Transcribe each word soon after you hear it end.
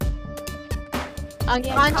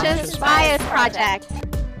Unconscious Bias Project.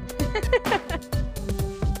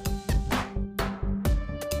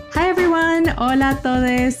 Hi everyone, hola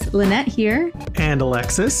todos, Lynette here. And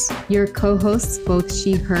Alexis. Your co-hosts, both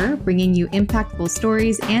she, her, bringing you impactful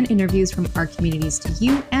stories and interviews from our communities to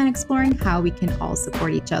you and exploring how we can all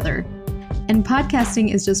support each other. And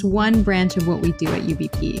podcasting is just one branch of what we do at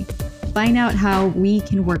UBP. Find out how we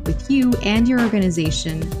can work with you and your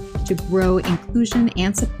organization to grow inclusion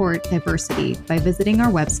and support diversity by visiting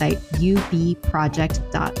our website,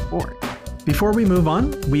 ubproject.org. Before we move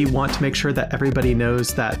on, we want to make sure that everybody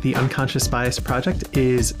knows that the Unconscious Bias Project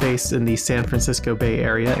is based in the San Francisco Bay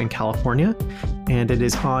Area in California, and it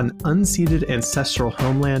is on unceded ancestral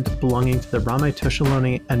homeland belonging to the Ramaytush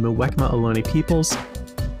Ohlone and Muwekma Ohlone peoples,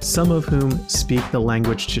 some of whom speak the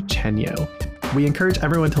language Chochenyo. We encourage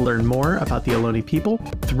everyone to learn more about the Ohlone people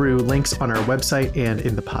through links on our website and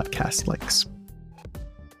in the podcast links.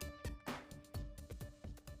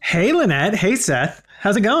 Hey, Lynette. Hey, Seth.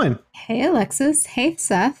 How's it going? Hey, Alexis. Hey,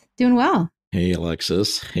 Seth. Doing well. Hey,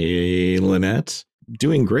 Alexis. Hey, Lynette.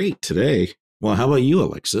 Doing great today. Well, how about you,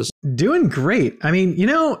 Alexis? Doing great. I mean,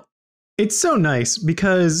 it's so nice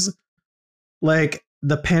because,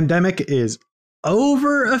 the pandemic is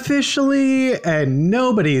over officially and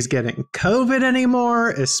nobody's getting COVID anymore,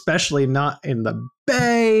 especially not in the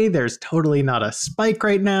Bay. There's totally not a spike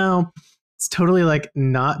right now. It's totally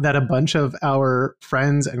not that a bunch of our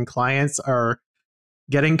friends and clients are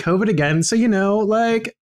getting COVID again. So,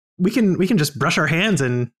 we can just brush our hands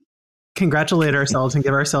and congratulate ourselves and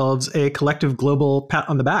give ourselves a collective global pat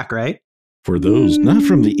on the back, right? For those not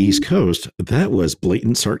from the East Coast, that was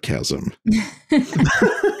blatant sarcasm.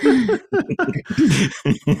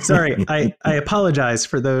 Sorry, I apologize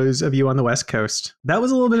for those of you on the West Coast. That was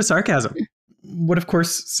a little bit of sarcasm. What, of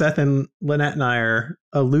course, Seth and Lynette and I are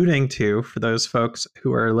alluding to, for those folks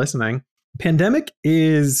who are listening, pandemic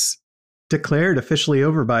is declared officially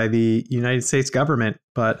over by the United States government.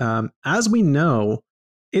 But as we know,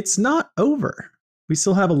 it's not over. We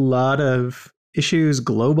still have a lot of issues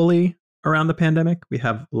globally around the pandemic. We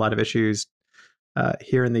have a lot of issues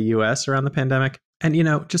here in the US around the pandemic. And,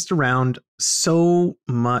 just around so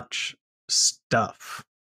much stuff.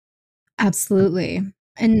 Absolutely.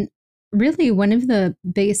 And really, one of the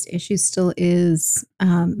biggest issues still is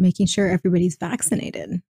making sure everybody's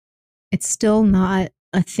vaccinated. It's still not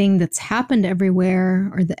a thing that's happened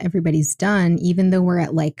everywhere or that everybody's done, even though we're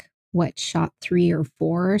at shot 3 or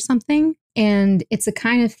 4 or something. And it's a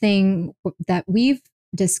kind of thing that we've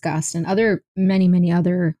discussed and many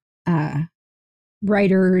other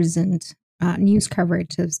writers and news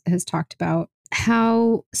coverage has talked about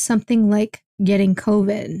how something like getting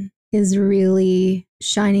COVID is really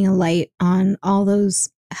shining a light on all those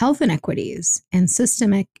health inequities and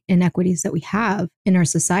systemic inequities that we have in our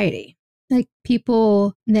society. Like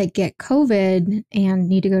people that get COVID and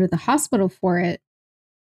need to go to the hospital for it,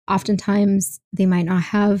 oftentimes they might not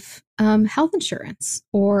have health insurance.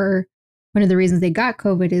 Or one of the reasons they got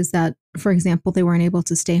COVID is that, for example, they weren't able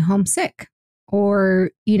to stay home sick. Or,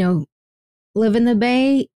 live in the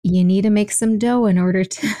Bay, you need to make some dough in order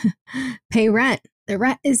to pay rent. The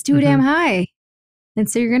rent is too damn high. And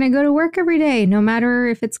so you're going to go to work every day, no matter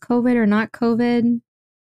if it's COVID or not COVID.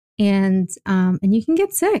 And you can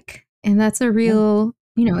get sick. And that's a real,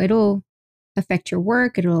 it'll affect your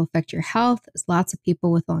work. It'll affect your health. There's lots of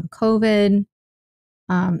people with long COVID.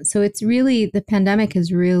 So it's really, the pandemic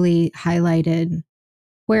has really highlighted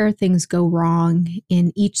where things go wrong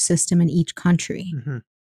in each system in each country.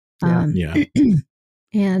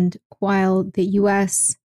 And while the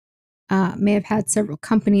U.S. May have had several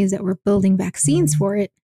companies that were building vaccines for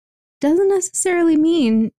it, doesn't necessarily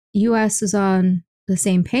mean U.S. is on the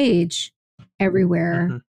same page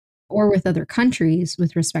everywhere or with other countries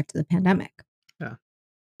with respect to the pandemic. Yeah.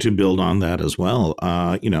 To build on that as well,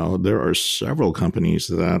 there are several companies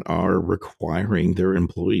that are requiring their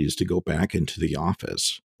employees to go back into the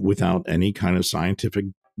office without any kind of scientific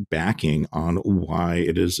backing on why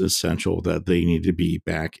it is essential that they need to be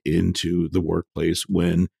back into the workplace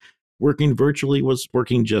when working virtually was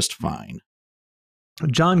working just fine.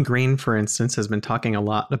 John Green, for instance, has been talking a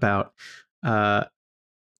lot about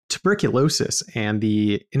tuberculosis and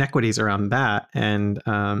the inequities around that, and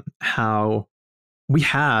how we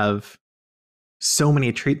have so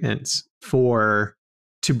many treatments for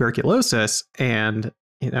tuberculosis. And,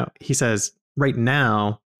 he says right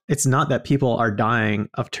now, it's not that people are dying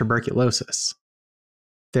of tuberculosis.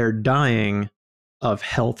 They're dying of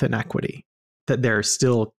health inequity. That there are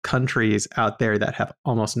still countries out there that have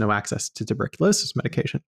almost no access to tuberculosis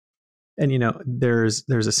medication. And, there's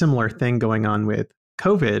a similar thing going on with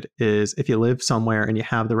COVID is if you live somewhere and you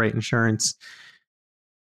have the right insurance,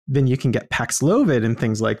 then you can get Paxlovid and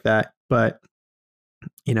things like that. But,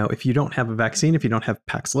 if you don't have a vaccine, if you don't have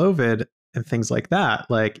Paxlovid and things like that,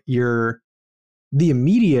 like the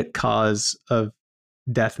immediate cause of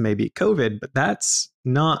death may be COVID, but that's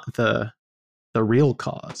not the real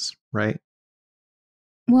cause, right?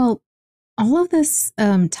 Well, all of this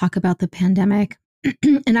talk about the pandemic,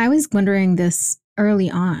 and I was wondering this early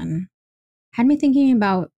on, had me thinking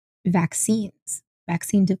about vaccines,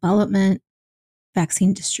 vaccine development,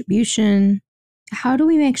 vaccine distribution. How do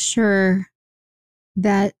we make sure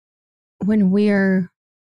that when we're,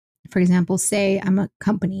 for example, say I'm a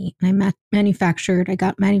company and I manufactured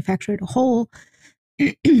a whole,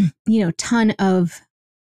 ton of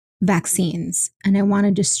vaccines and I want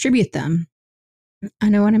to distribute them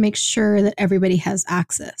and I want to make sure that everybody has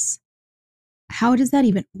access. How does that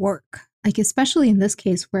even work? Like, especially in this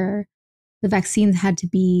case where the vaccines had to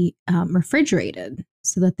be refrigerated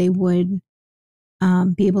so that they would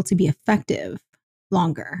be able to be effective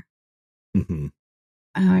longer. Mm-hmm.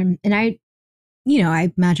 And I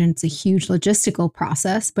imagine it's a huge logistical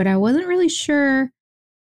process, but I wasn't really sure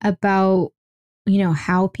about,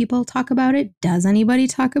 how people talk about it. Does anybody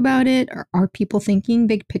talk about it? Or are people thinking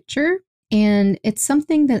big picture? And it's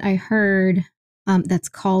something that I heard that's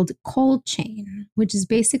called cold chain, which is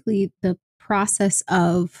basically the process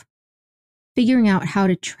of figuring out how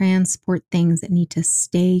to transport things that need to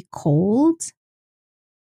stay cold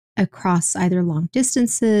across either long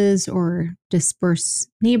distances or dispersed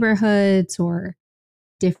neighborhoods or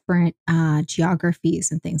different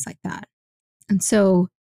geographies and things like that. And so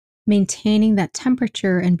maintaining that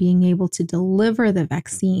temperature and being able to deliver the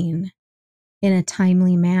vaccine in a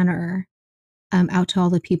timely manner out to all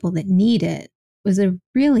the people that need it was a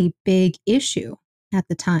really big issue at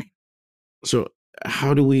the time. So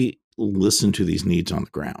how do we listen to these needs on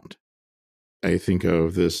the ground? I think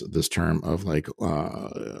of this term of like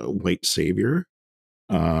white savior,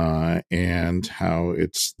 and how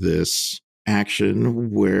it's this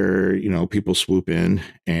action where people swoop in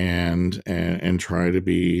and try to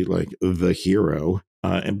be like the hero,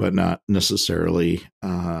 but not necessarily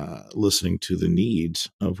listening to the needs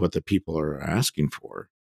of what the people are asking for,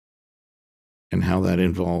 and how that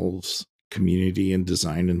involves community and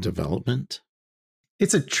design and development.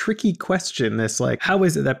 It's a tricky question. This, like, how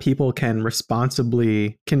is it that people can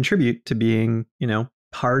responsibly contribute to being,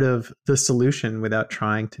 part of the solution without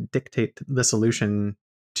trying to dictate the solution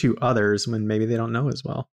to others when maybe they don't know as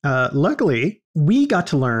well? Luckily, we got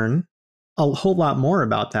to learn a whole lot more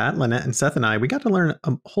about that. Lynette and Seth and I, we got to learn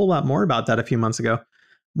a whole lot more about that a few months ago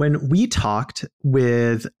when we talked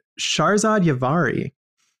with Shahrzad Yavari,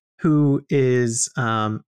 who is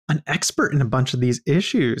an expert in a bunch of these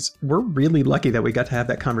issues. We're really lucky that we got to have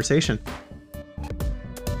that conversation.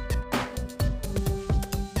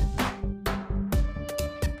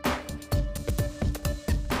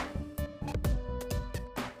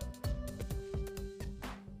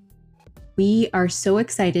 We are so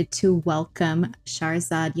excited to welcome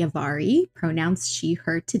Shahrzad Yavari, pronouns she,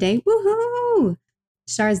 her today. Woohoo!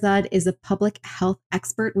 Shahrzad is a public health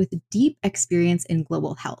expert with deep experience in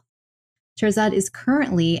global health. Shahrzad is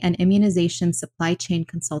currently an immunization supply chain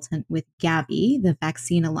consultant with Gavi, the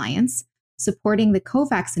Vaccine Alliance, supporting the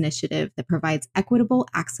COVAX initiative that provides equitable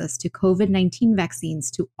access to COVID-19 vaccines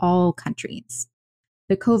to all countries.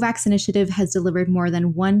 The COVAX initiative has delivered more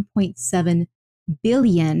than 1.7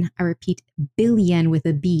 billion, I repeat, billion with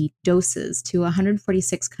a B, doses to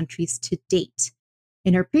 146 countries to date.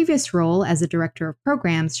 In her previous role as a director of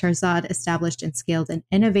programs, Shahrzad established and scaled an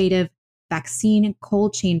innovative vaccine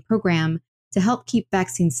cold chain program to help keep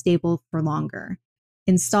vaccines stable for longer,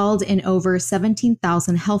 installed in over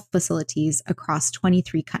 17,000 health facilities across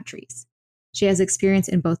 23 countries. She has experience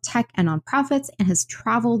in both tech and nonprofits and has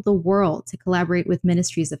traveled the world to collaborate with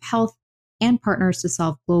ministries of health and partners to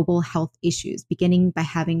solve global health issues, beginning by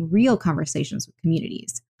having real conversations with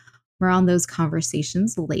communities. More on those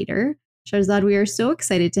conversations later. Shahrzad, we are so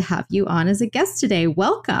excited to have you on as a guest today.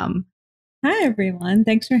 Welcome. Hi, everyone.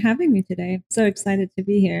 Thanks for having me today. I'm so excited to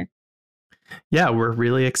be here. Yeah, we're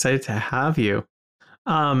really excited to have you.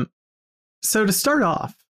 So to start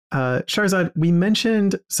off, Shahrzad, we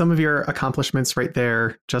mentioned some of your accomplishments right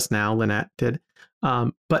there just now, Lynette did.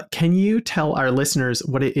 But can you tell our listeners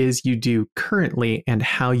what it is you do currently and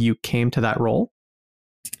how you came to that role?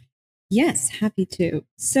 Yes, happy to.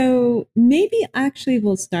 So maybe actually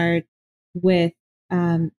we'll start with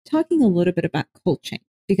talking a little bit about cold chain,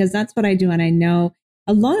 because that's what I do. And I know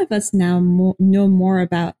a lot of us now know more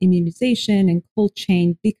about immunization and cold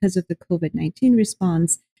chain because of the COVID-19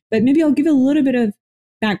 response. But maybe I'll give a little bit of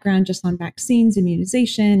background just on vaccines,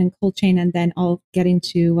 immunization, and cold chain, and then I'll get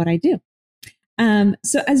into what I do.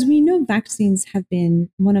 So as we know, vaccines have been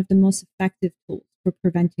one of the most effective tools for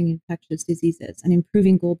preventing infectious diseases and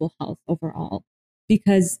improving global health overall.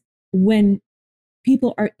 Because when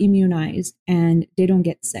people are immunized and they don't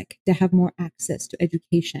get sick, they have more access to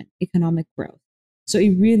education, economic growth. So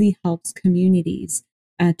it really helps communities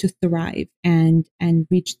to thrive and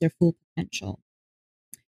reach their full potential.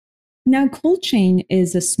 Now, cold chain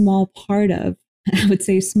is a small part of, I would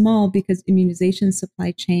say small because immunization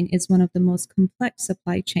supply chain is one of the most complex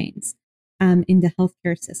supply chains in the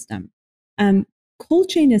healthcare system. Cold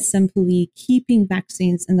chain is simply keeping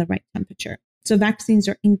vaccines in the right temperature. So vaccines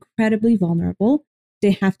are incredibly vulnerable.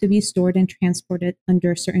 They have to be stored and transported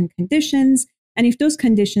under certain conditions. And if those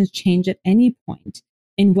conditions change at any point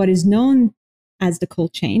in what is known as the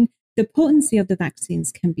cold chain, the potency of the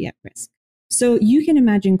vaccines can be at risk. So you can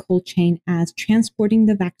imagine cold chain as transporting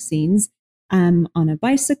the vaccines on a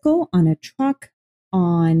bicycle, on a truck,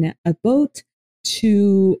 on a boat,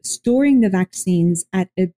 to storing the vaccines at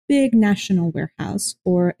a big national warehouse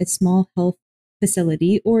or a small health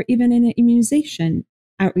facility, or even in an immunization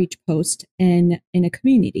outreach post in a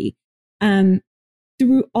community.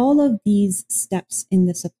 Through all of these steps in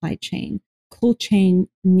the supply chain, cold chain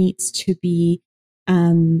needs to be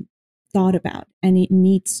thought about, and it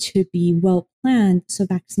needs to be well planned so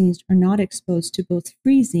vaccines are not exposed to both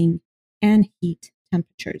freezing and heat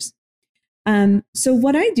temperatures. So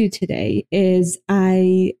what I do today is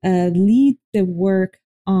I lead the work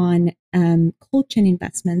on cold chain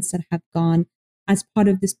investments that have gone as part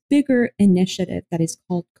of this bigger initiative that is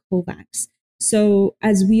called COVAX. So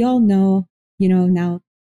as we all know, now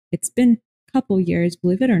it's been a couple years,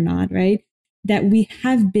 believe it or not, right, that we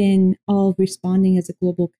have been all responding as a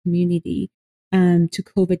global community to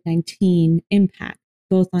COVID-19 impact,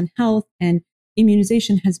 both on health, and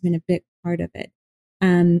immunization has been a big part of it.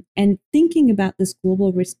 And thinking about this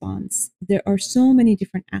global response, there are so many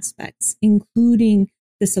different aspects, including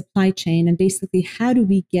the supply chain, and basically how do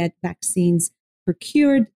we get vaccines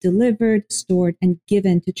procured, delivered, stored, and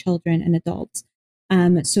given to children and adults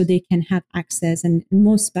so they can have access, and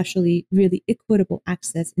most especially really equitable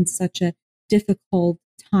access in such a difficult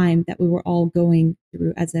time that we were all going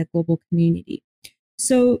through as a global community.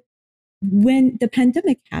 So when the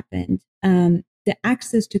pandemic happened, the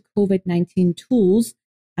Access to COVID-19 Tools,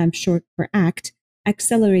 short for ACT,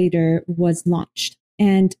 accelerator was launched.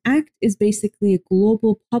 And ACT is basically a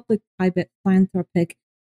global public-private philanthropic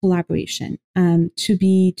collaboration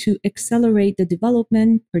to accelerate the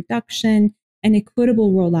development, production, and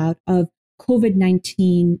equitable rollout of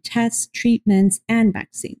COVID-19 tests, treatments, and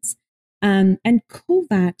vaccines. And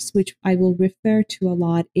COVAX, which I will refer to a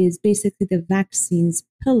lot, is basically the vaccines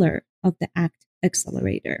pillar of the ACT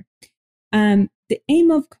accelerator. The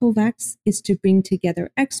aim of COVAX is to bring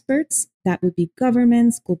together experts, that would be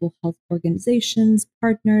governments, global health organizations,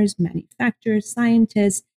 partners, manufacturers,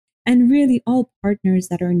 scientists, and really all partners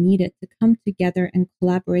that are needed to come together and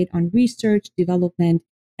collaborate on research, development,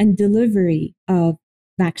 and delivery of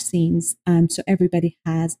vaccines so everybody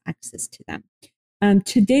has access to them.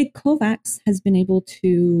 To date, COVAX has been able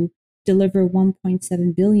to deliver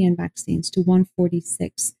 1.7 billion vaccines to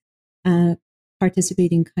 146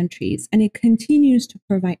 participating countries, and it continues to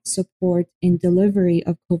provide support in delivery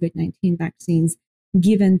of COVID-19 vaccines,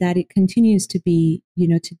 given that it continues to be,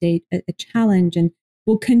 to date, a challenge, and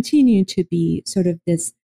will continue to be sort of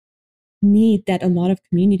this need that a lot of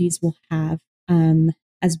communities will have.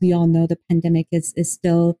 As we all know, the pandemic is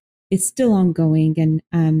still ongoing,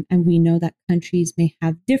 and we know that countries may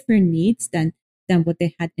have different needs than what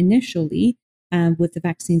they had initially, with the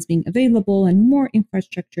vaccines being available and more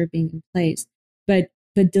infrastructure being in place. But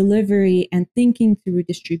the delivery and thinking through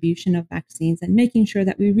distribution of vaccines and making sure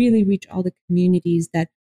that we really reach all the communities that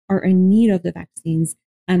are in need of the vaccines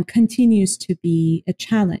continues to be a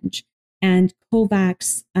challenge. And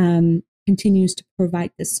COVAX continues to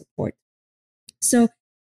provide this support. So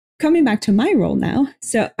coming back to my role now,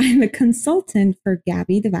 so I'm a consultant for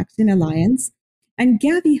Gavi, the Vaccine Alliance, and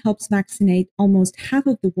Gavi helps vaccinate almost half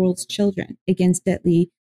of the world's children against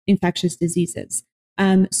deadly infectious diseases.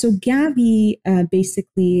 So Gavi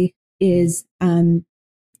basically is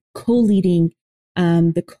co-leading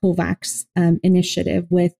the COVAX initiative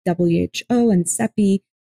with WHO and CEPI,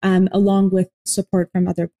 along with support from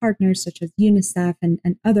other partners such as UNICEF and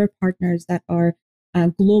other partners that are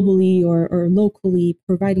globally or locally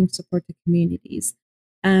providing support to communities.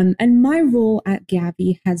 And my role at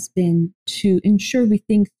Gavi has been to ensure we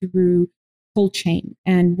think through cold chain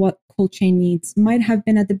and what cold chain needs might have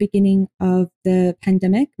been at the beginning of the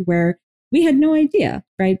pandemic, where we had no idea,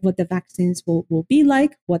 right, what the vaccines will be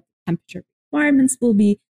like, what temperature requirements will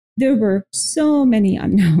be. there were so many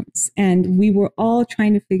unknowns, and we were all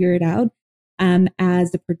trying to figure it out.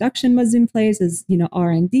 As the production was in place, as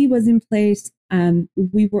R&D was in place,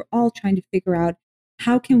 we were all trying to figure out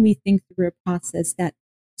how can we think through a process that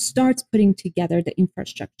starts putting together the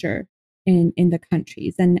infrastructure in the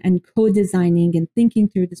countries, and co-designing and thinking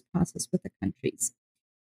through this process with the countries.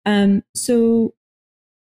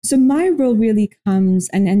 So my role really comes,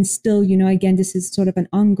 and still, again, this is sort of an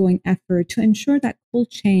ongoing effort to ensure that cold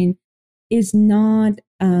chain is not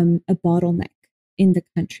a bottleneck in the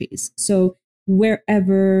countries. So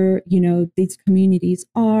wherever, these communities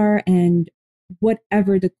are, and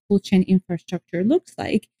whatever the cold chain infrastructure looks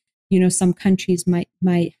like, some countries might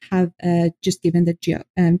have, just given the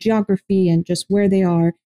geography and just where they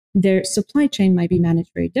are, their supply chain might be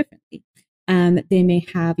managed very differently. They may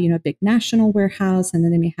have, a big national warehouse, and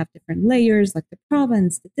then they may have different layers like the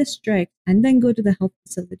province, the district, and then go to the health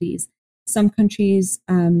facilities. Some countries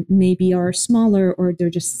maybe are smaller, or they're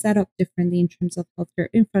just set up differently in terms of healthcare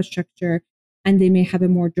infrastructure, and they may have a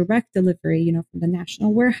more direct delivery, from the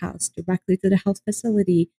national warehouse directly to the health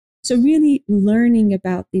facility. So really learning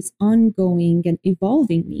about these ongoing and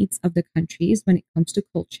evolving needs of the countries when it comes to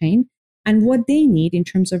cold chain, and what they need in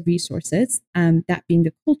terms of resources, that being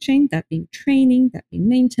the cold chain, that being training, that being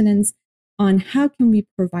maintenance, on how can we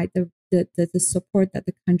provide the support that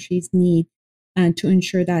the countries need to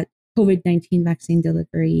ensure that COVID-19 vaccine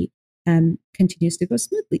delivery continues to go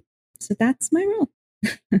smoothly. So that's my role.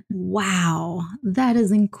 Wow, that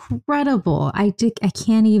is incredible. I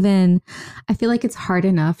can't even, I feel like it's hard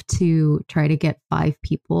enough to try to get 5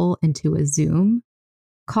 people into a Zoom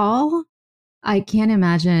call. I can't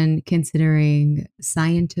imagine considering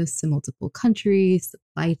scientists in multiple countries,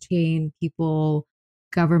 supply chain people,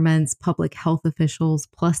 governments, public health officials,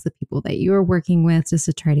 plus the people that you're working with, just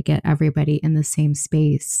to try to get everybody in the same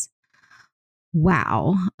space.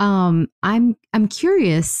 Wow. I'm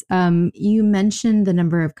curious. You mentioned the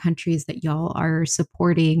number of countries that y'all are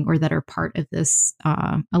supporting, or that are part of this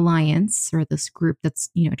alliance, or this group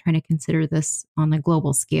that's trying to consider this on a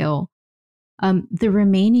global scale. The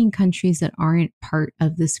remaining countries that aren't part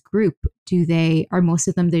of this group, are most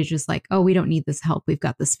of them, they're just like, oh, we don't need this help, we've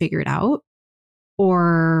got this figured out?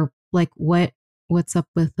 Or like what's up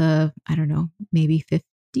with I don't know, maybe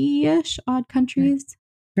 50-ish odd countries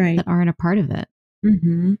Right. that aren't a part of it?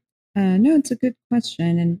 Mm-hmm. No, it's a good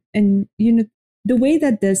question. And the way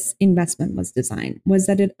that this investment was designed was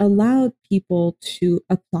that it allowed people to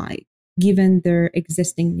apply given their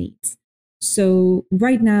existing needs. So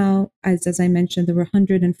right now, as I mentioned, there were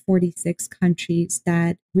 146 countries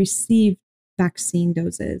that received vaccine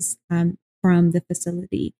doses from the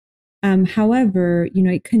facility. However,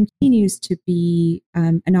 it continues to be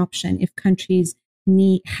an option if countries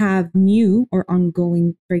have new or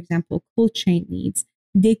ongoing, for example, cold chain needs.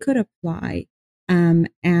 They could apply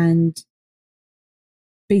and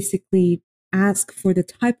basically ask for the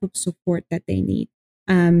type of support that they need.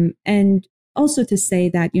 And also to say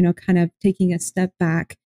that, kind of taking a step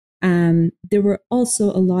back, there were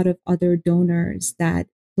also a lot of other donors that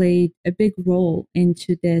played a big role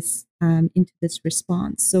into this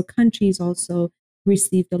response. So countries also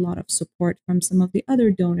received a lot of support from some of the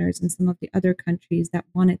other donors and some of the other countries that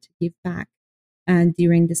wanted to give back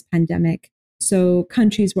during this pandemic. So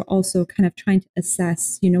countries were also kind of trying to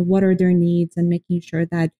assess, what are their needs, and making sure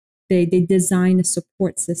that they design a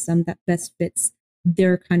support system that best fits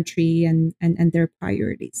their country and their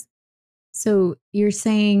priorities. So you're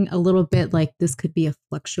saying a little bit like this could be a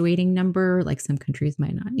fluctuating number, like some countries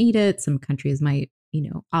might not need it, some countries might,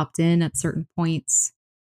 opt in at certain points.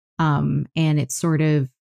 And it's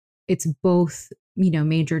both,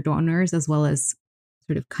 major donors as well as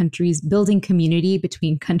sort of countries building community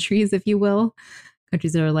between countries, if you will.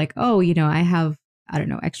 Countries that are like, oh, I have, I don't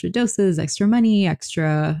know, extra doses, extra money,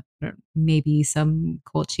 extra, maybe some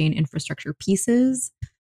cold chain infrastructure pieces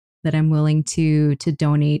that I'm willing to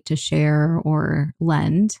donate, to share, or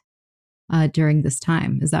lend during this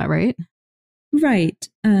time. Is that right? Right.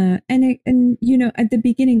 And at the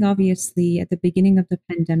beginning, obviously, at the beginning of the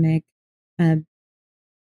pandemic,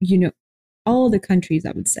 all the countries,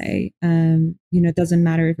 I would say, it doesn't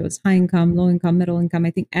matter if it was high income, low income, middle income.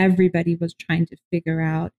 I think everybody was trying to figure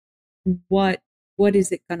out what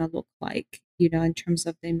is it going to look like, in terms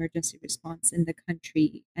of the emergency response in the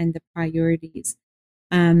country and the priorities.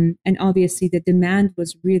 And obviously, the demand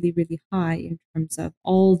was really, really high in terms of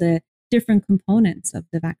all the different components of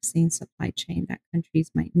the vaccine supply chain that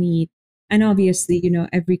countries might need. And obviously,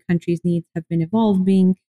 every country's needs have been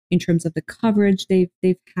evolving in terms of the coverage they've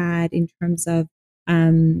had, in terms of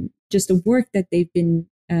just the work that they've been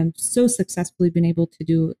so successfully been able to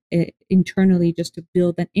do it internally just to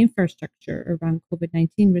build an infrastructure around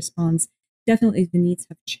COVID-19 response, definitely the needs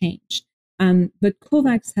have changed. But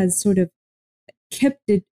COVAX has sort of kept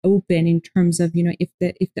it open in terms of, if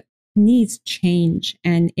the needs change,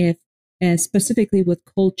 and if specifically with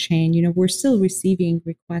cold chain, we're still receiving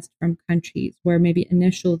requests from countries where maybe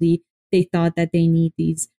initially they thought that they need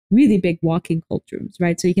these really big walk-in cold rooms,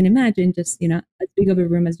 right? So you can imagine just, as big of a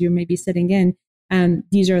room as you're maybe sitting in.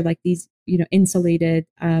 These are like these, insulated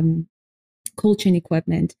cold chain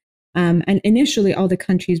equipment. And initially all the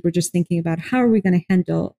countries were just thinking about how are we going to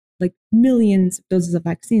handle like millions of doses of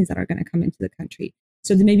vaccines that are going to come into the country.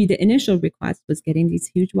 So maybe the initial request was getting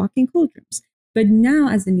these huge walk-in cold rooms. But now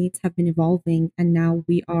as the needs have been evolving, and now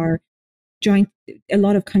we are a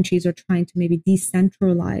lot of countries are trying to maybe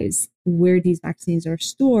decentralize where these vaccines are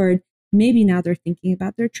stored. Maybe now they're thinking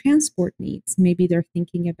about their transport needs. Maybe they're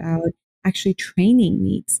thinking about actually training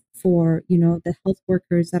needs for, the health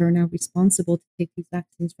workers that are now responsible to take these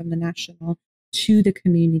vaccines from the national to the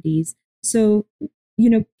communities. So,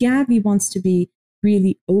 Gavi wants to be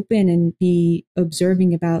really open and be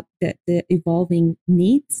observing about the evolving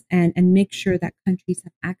needs, and make sure that countries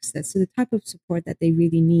have access to the type of support that they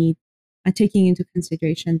really need, taking into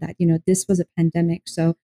consideration that, this was a pandemic.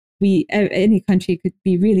 So any country could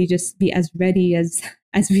be really just be as ready as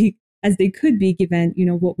they could be given,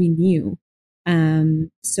 what we knew.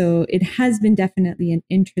 So it has been definitely an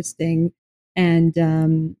interesting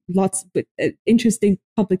and interesting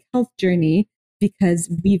public health journey, because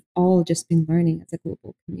we've all just been learning as a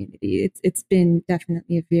global community. It's been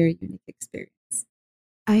definitely a very unique experience.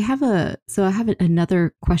 I have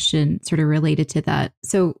another question sort of related to that.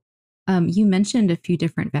 So you mentioned a few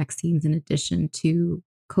different vaccines in addition to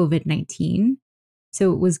COVID-19.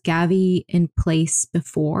 So was Gavi in place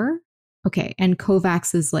before? Okay. And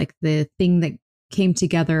COVAX is like the thing that came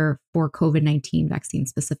together for COVID-19 vaccine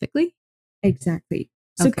specifically? Exactly.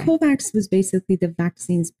 So okay. COVAX was basically the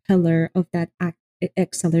vaccines pillar of that ACT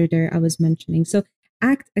accelerator I was mentioning. So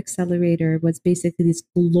ACT accelerator was basically this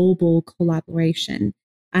global collaboration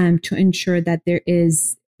to ensure that there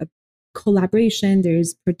is a collaboration, there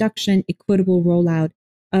is production, equitable rollout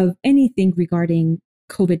of anything regarding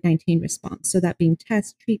COVID-19 response. So that being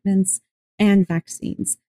tests, treatments, and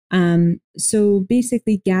vaccines. So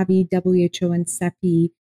basically Gavi, WHO, and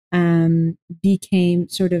CEPI became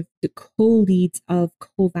sort of the co-leads of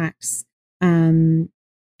COVAX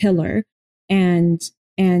pillar. And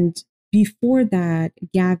before that,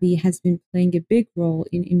 Gavi has been playing a big role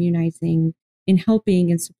in immunizing, in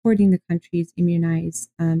helping and supporting the countries immunize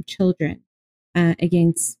children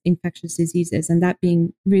against infectious diseases, and that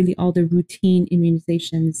being really all the routine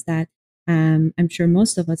immunizations that I'm sure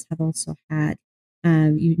most of us have also had,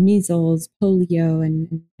 measles, polio,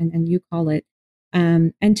 and you call it.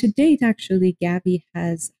 And to date, actually, Gavi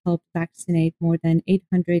has helped vaccinate more than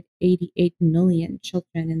 888 million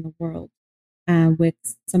children in the world with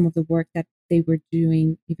some of the work that they were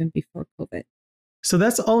doing even before COVID. So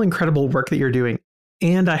that's all incredible work that you're doing.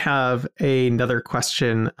 And I have another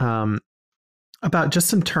question about just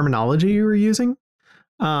some terminology you were using.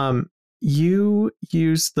 You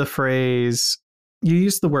used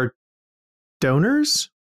the word donors,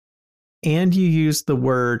 and you used the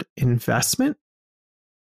word investment.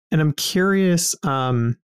 And I'm curious,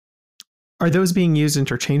 are those being used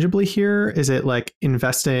interchangeably here? Is it like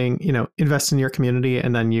invest in your community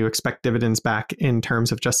and then you expect dividends back in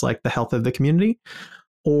terms of just like the health of the community?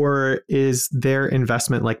 Or is their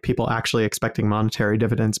investment like people actually expecting monetary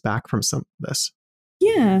dividends back from some of this?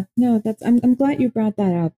 Yeah, no, I'm glad you brought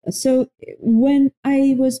that up. So when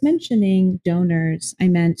I was mentioning donors, I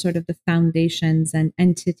meant sort of the foundations and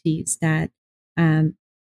entities that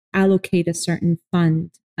allocate a certain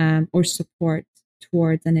fund or support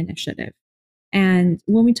towards an initiative. And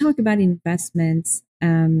when we talk about investments,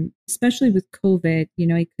 especially with COVID,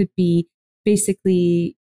 it could be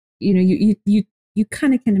basically, you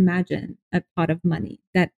kind of can imagine a pot of money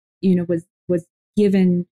that, was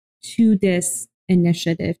given to this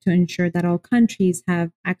initiative to ensure that all countries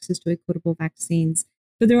have access to equitable vaccines.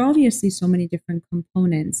 But there are obviously so many different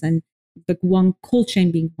components, and the one cold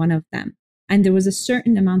chain being one of them. And there was a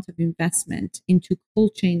certain amount of investment into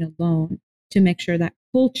cold chain alone to make sure that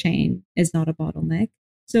cold chain is not a bottleneck.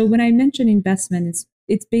 So when I mention investment,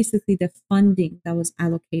 it's basically the funding that was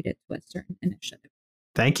allocated to a certain initiative.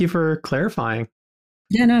 Thank you for clarifying.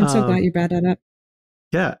 Yeah, no, I'm so glad you brought that up.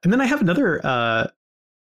 Yeah. And then I have another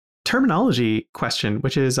terminology question,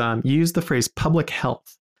 which is you use the phrase public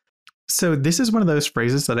health. So this is one of those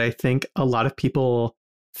phrases that I think a lot of people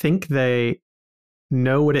think they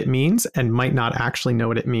know what it means and might not actually know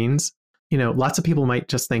what it means. lots of people might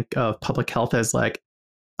just think of public health as like,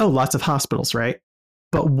 oh, lots of hospitals, right?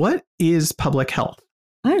 But what is public health?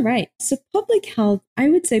 All right. So public health, I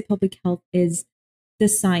would say public health is the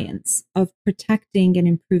science of protecting and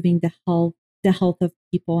improving the health of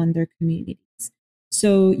people and their communities.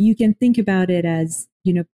 So you can think about it as,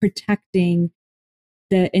 protecting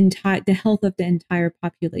the health of the entire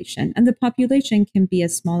population. And the population can be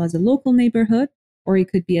as small as a local neighborhood, or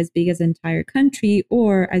it could be as big as an entire country,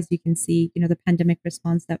 or as you can see, the pandemic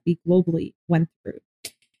response that we globally went through.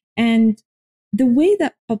 And the way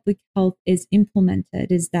that public health is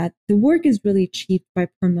implemented is that the work is really achieved by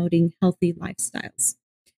promoting healthy lifestyles.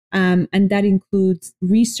 And that includes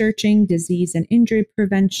researching disease and injury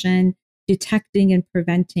prevention, detecting and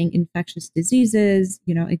preventing infectious diseases,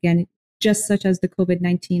 again, just such as the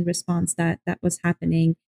COVID-19 response that was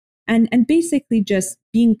happening. And basically just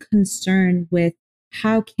being concerned with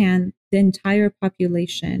how can the entire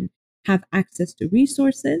population have access to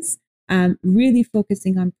resources, really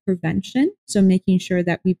focusing on prevention. So making sure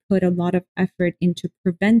that we put a lot of effort into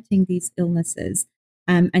preventing these illnesses,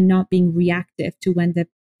 and not being reactive to when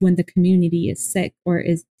the community is sick or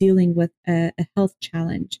is dealing with a health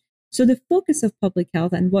challenge. So the focus of public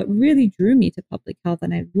health, and what really drew me to public health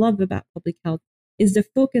and I love about public health, is the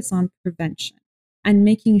focus on prevention and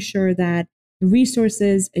making sure that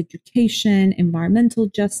resources, education, environmental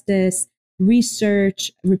justice,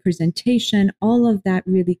 research, representation, all of that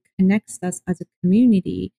really connects us as a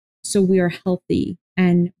community so we are healthy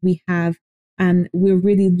and we're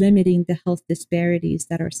really limiting the health disparities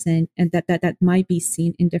that are seen and that might be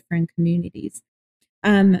seen in different communities.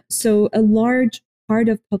 So a large part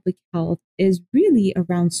of public health is really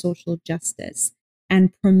around social justice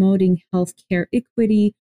and promoting healthcare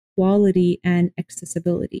equity, quality, and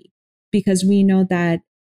accessibility, because we know that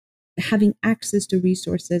having access to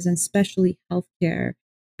resources, and especially healthcare,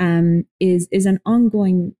 is an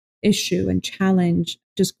ongoing issue and challenge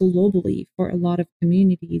just globally for a lot of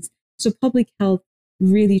communities. So public health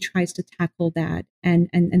really tries to tackle that and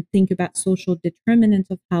think about social determinants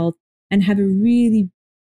of health and have a really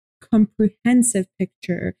comprehensive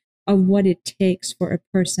picture of what it takes for a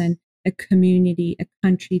person, a community, a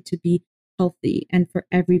country to be healthy and for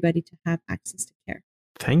everybody to have access to care.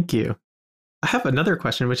 Thank you. I have another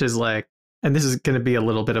question, which is like, and this is going to be a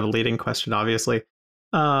little bit of a leading question, obviously.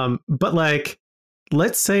 But like,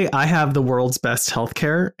 let's say I have the world's best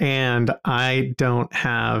healthcare and I don't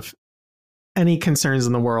have any concerns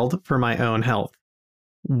in the world for my own health.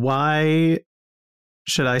 Why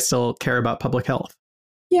should I still care about public health?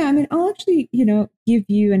 Yeah, I mean, I'll actually, give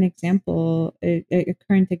you an example, a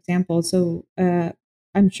current example. So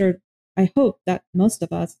I'm sure, I hope that most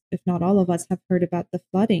of us, if not all of us, have heard about the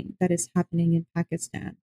flooding that is happening in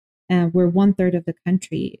Pakistan, where 1/3 of the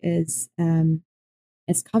country is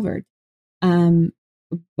covered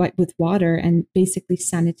with water, and basically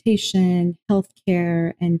sanitation,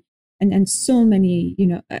 healthcare, and so many,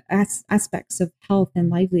 aspects of health and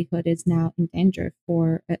livelihood is now in danger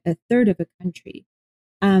for a third of a country.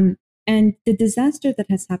 And the disaster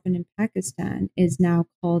that has happened in Pakistan is now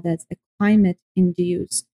called as a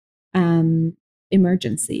climate-induced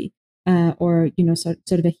emergency, or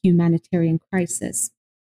sort of a humanitarian crisis.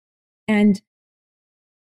 And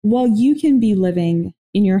while you can be living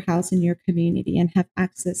in your house, in your community, and have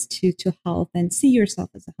access to health and see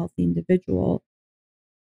yourself as a healthy individual,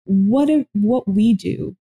 what we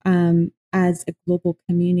do as a global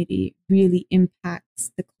community really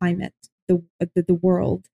impacts the climate, the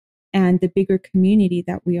world, and the bigger community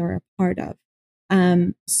that we are a part of.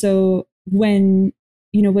 So when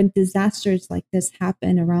disasters like this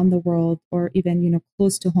happen around the world, or even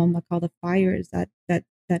close to home, like all the fires that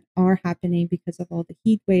are happening because of all the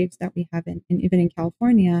heat waves that we have even in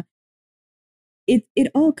California,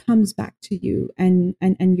 it all comes back to you and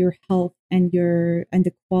your health and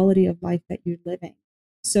the quality of life that you're living.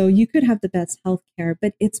 So you could have the best healthcare,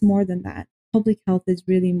 but it's more than that. Public health is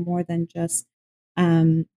really more than just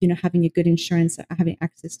having a good insurance, having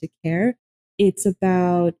access to care. It's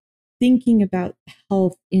about thinking about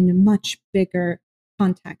health in a much bigger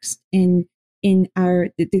context, in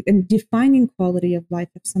defining quality of life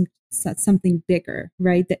of something bigger,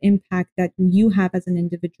 right? The impact that you have as an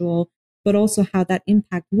individual, but also how that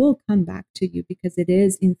impact will come back to you, because it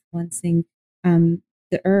is influencing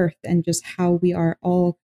the earth and just how we are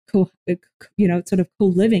all sort of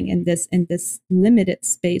co-living in this limited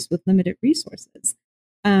space with limited resources.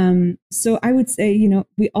 So I would say,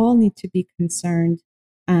 we all need to be concerned,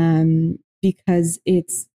 because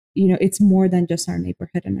it's more than just our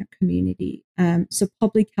neighborhood and our community. So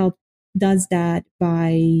public health does that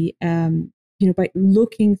by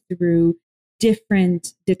looking through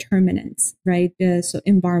different determinants, right? So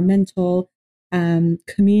environmental,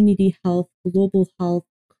 community health, global health,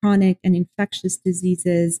 chronic and infectious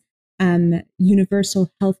diseases,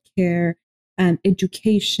 universal healthcare,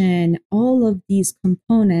 education, all of these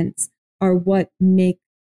components are what make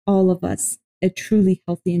all of us a truly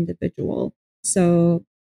healthy individual. So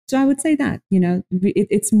I would say that,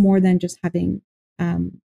 it's more than just having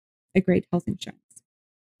a great health insurance.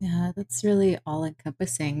 Yeah, that's really all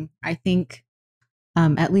encompassing. I think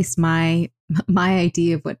at least my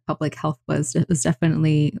idea of what public health was, it was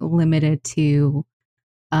definitely limited to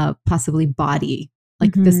possibly body,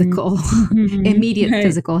 like physical, immediate Right.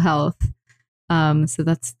 physical health. So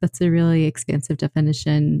that's a really expansive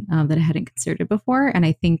definition that I hadn't considered before. And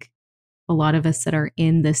I think a lot of us that are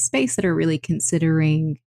in this space that are really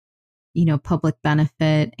considering, public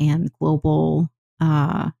benefit and global,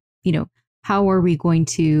 how are we going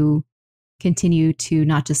to continue to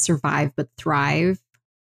not just survive, but thrive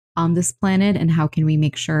on this planet? And how can we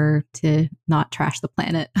make sure to not trash the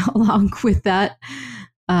planet along with that?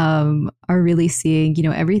 Are really seeing,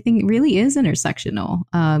 everything really is intersectional.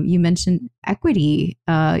 You mentioned equity.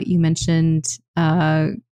 You mentioned,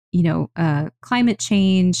 climate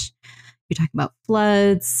change. You're talking about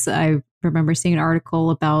floods. I remember seeing an article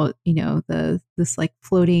about, this like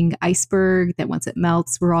floating iceberg that once it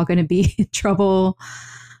melts, we're all going to be in trouble.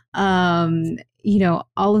 All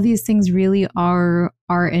of these things really are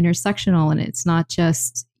intersectional, and it's not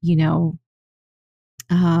just,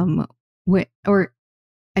 or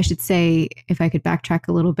I should say, if I could backtrack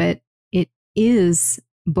a little bit, it is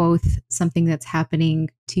both something that's happening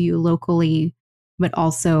to you locally, but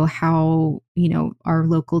also how, our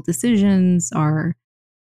local decisions, our,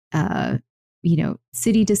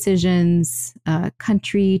 city decisions,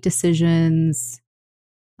 country decisions,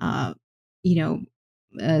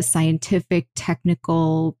 scientific,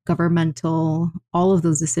 technical, governmental, all of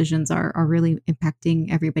those decisions are really impacting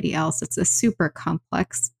everybody else. It's a super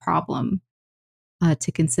complex problem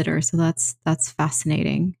to consider. So that's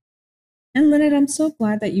fascinating. And Lynette, I'm so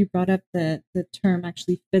glad that you brought up the term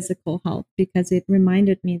actually physical health, because it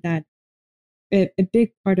reminded me that a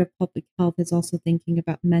big part of public health is also thinking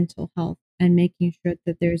about mental health and making sure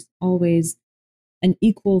that there's always an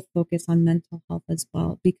equal focus on mental health as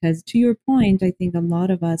well. Because to your point, I think a lot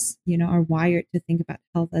of us, are wired to think about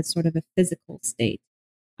health as sort of a physical state.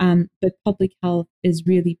 But public health is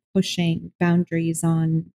really pushing boundaries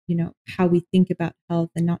on, how we think about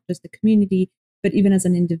health, and not just the community, but even as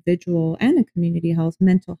an individual and a community health.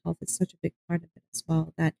 Mental health is such a big part of it as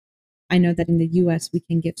well, that I know that in the US, we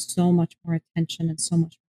can give so much more attention and so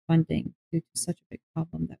much more funding due to such a big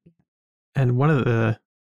problem that we have. And one of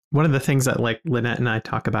the things that like Lynette and I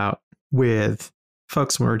talk about with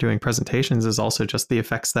folks when we're doing presentations is also just the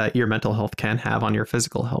effects that your mental health can have on your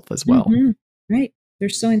physical health as well. Right. They're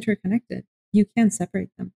so interconnected. You can't separate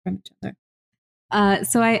them from each other.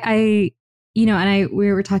 So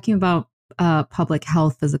we were talking about public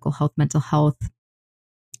health, physical health, mental health,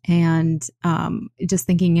 and just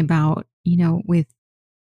thinking about, with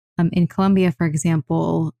in Colombia, for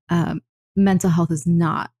example, mental health is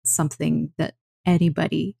not something that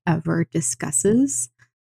anybody ever discusses.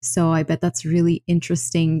 So I bet that's really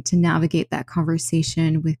interesting to navigate that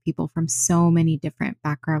conversation with people from so many different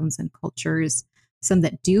backgrounds and cultures, some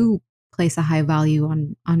that do place a high value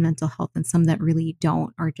on mental health and some that really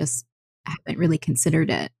don't, or just haven't really considered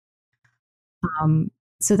it.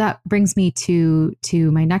 So that brings me to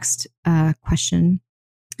my next question.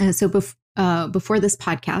 So before this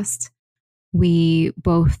podcast, we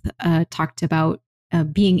both talked about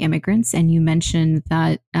being immigrants, and you mentioned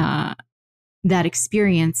that that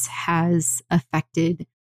experience has affected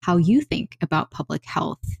how you think about public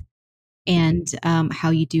health and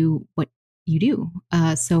how you do what you do.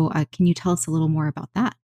 So can you tell us a little more about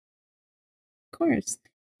that? Of course.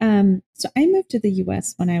 So I moved to the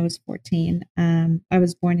US when I was 14. I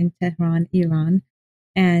was born in Tehran, Iran,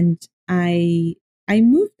 and I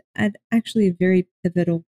moved at actually a very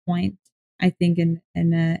pivotal point, I think, in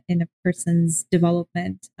a person's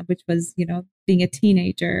development, which was, being a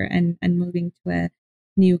teenager and moving to a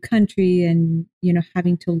new country, and,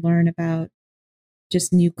 having to learn about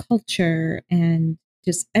just new culture and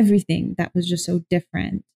just everything that was just so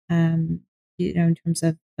different. In terms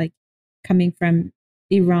of like coming from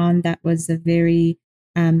Iran, that was a very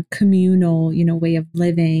communal, way of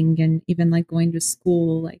living, and even like going to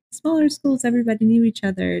school, like smaller schools, everybody knew each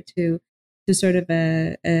other, to sort of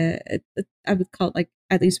I would call it, like,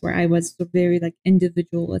 at least where I was, so very like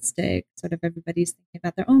individualistic, sort of everybody's thinking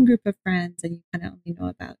about their own group of friends, and you kind of only know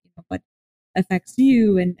about, what affects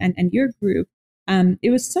you and your group.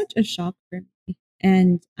 It was such a shock for me.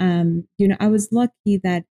 And, I was lucky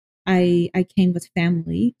that I came with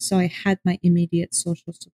family. So I had my immediate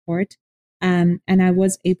social support. And I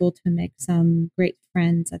was able to make some great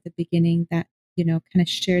friends at the beginning that, kind of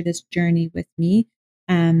share this journey with me.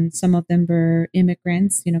 Some of them were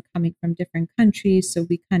immigrants, coming from different countries. So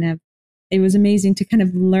it was amazing to kind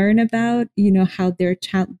of learn about, how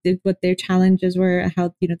what their challenges were,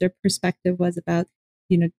 how, their perspective was about,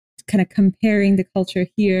 kind of comparing the culture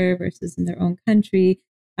here versus in their own country.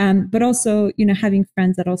 But also, having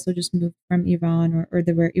friends that also just moved from Iran or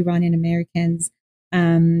they were Iranian Americans.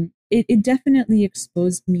 It definitely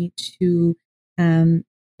exposed me to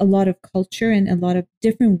a lot of culture and a lot of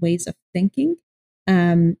different ways of thinking.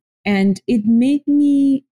 And it made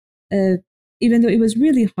me, even though it was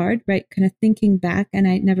really hard, right, kind of thinking back, and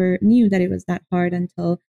I never knew that it was that hard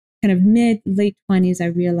until kind of late 20s, I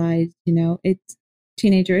realized, it's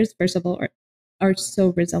teenagers, first of all, are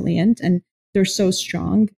so resilient and they're so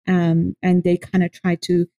strong. And they kind of try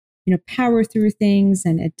to, power through things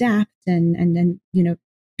and adapt and then,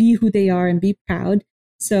 be who they are and be proud.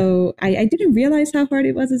 So I didn't realize how hard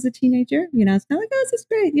it was as a teenager. I was kind of like, oh, this is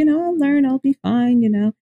great. I'll learn, I'll be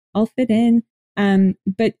fine, I'll fit in.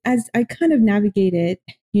 But as I kind of navigated,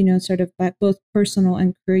 sort of both personal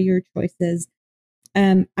and career choices,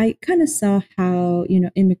 I kind of saw how,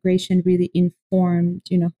 immigration really informed,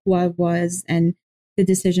 who I was and the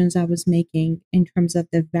decisions I was making in terms of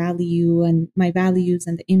the value and my values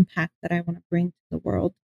and the impact that I want to bring to the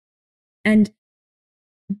world. And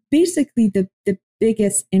basically the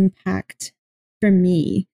biggest impact for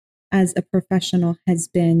me as a professional has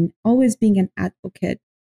been always being an advocate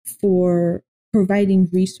for providing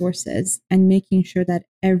resources and making sure that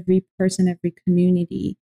every person, every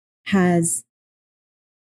community has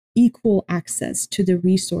equal access to the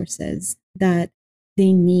resources that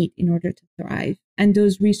they need in order to thrive. And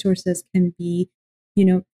those resources can be,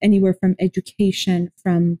 anywhere from education,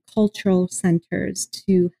 from cultural centers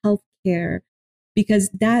to healthcare, because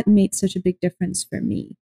that made such a big difference for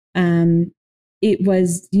me. It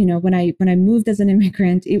was, when I moved as an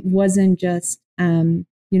immigrant, it wasn't just,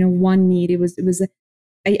 one need. It was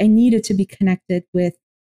I needed to be connected with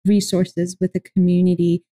resources, with the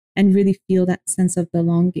community, and really feel that sense of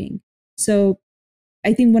belonging. So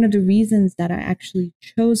I think one of the reasons that I actually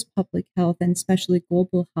chose public health and especially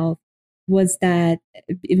global health was that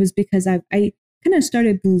it was because I kind of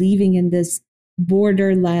started believing in this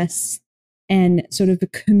borderless and sort of a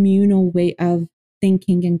communal way of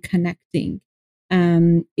thinking and connecting.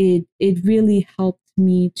 It really helped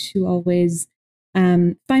me to always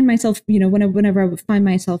find myself, whenever I would find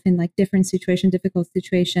myself in like different situation, difficult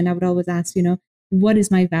situation, I would always ask, what is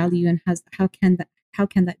my value and how can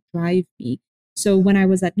that drive me? So when I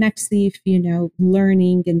was at NextLeaf,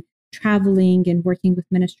 learning and traveling and working with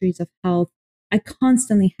ministries of health, I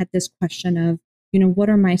constantly had this question of, what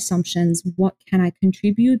are my assumptions? What can I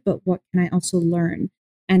contribute? But what can I also learn?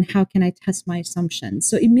 And how can I test my assumptions?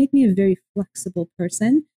 So it made me a very flexible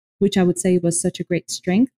person, which I would say was such a great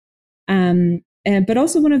strength. But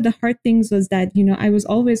also one of the hard things was that, I was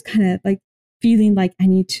always kind of like feeling like I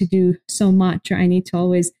need to do so much, or I need to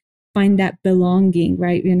always find that belonging,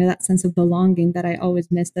 right? That sense of belonging that I always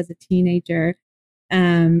missed as a teenager.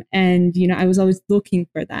 And, I was always looking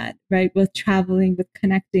for that, right? With traveling, with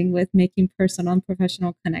connecting, with making personal and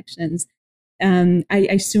professional connections.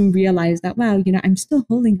 I soon realized that, wow, I'm still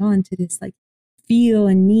holding on to this like feel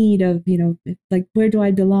and need of, like, where do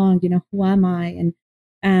I belong? Who am I?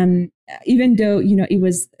 And even though, it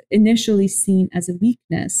was initially seen as a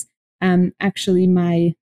weakness, actually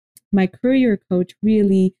my career coach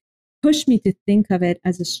really pushed me to think of it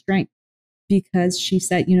as a strength, because she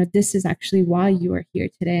said, this is actually why you are here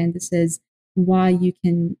today. And this is why you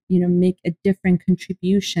can, make a different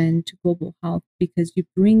contribution to global health, because you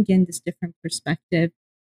bring in this different perspective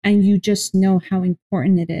and you just know how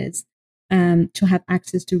important it is to have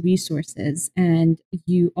access to resources. And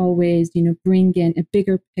you always, bring in a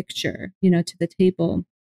bigger picture, to the table.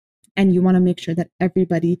 And you want to make sure that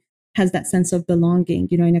everybody has that sense of belonging,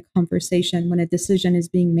 in a conversation when a decision is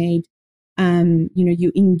being made.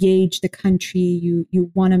 You engage the country,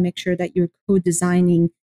 you want to make sure that you're co-designing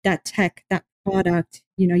that tech, that product,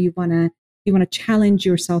 you want to challenge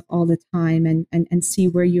yourself all the time and see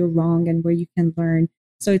where you're wrong and where you can learn.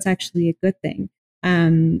 So it's actually a good thing.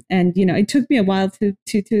 And, it took me a while to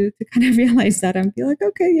kind of realize that and be like,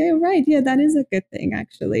 okay, yeah, right. Yeah, that is a good thing,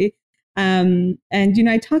 actually. And,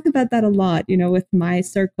 I talk about that a lot, with my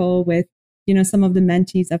circle, with, some of the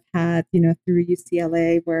mentees I've had, through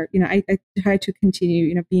UCLA, where, I try to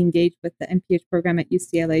continue, be engaged with the MPH program at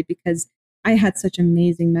UCLA, because I had such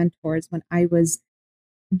amazing mentors when I was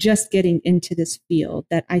just getting into this field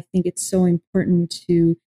that I think it's so important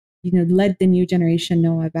to, let the new generation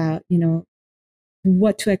know about,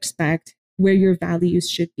 what to expect, where your values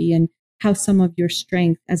should be, and how some of your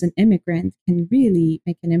strength as an immigrant can really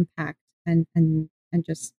make an impact and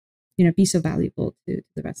just, be so valuable to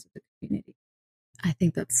the rest of the community. I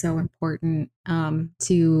think that's so important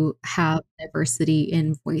to have diversity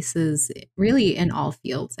in voices, really in all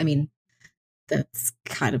fields. I mean, that's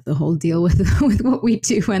kind of the whole deal with with what we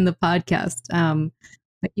do in the podcast.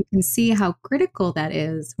 But you can see how critical that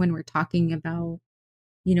is when we're talking about,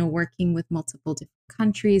 working with multiple different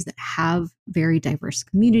countries that have very diverse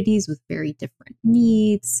communities with very different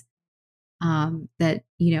needs. That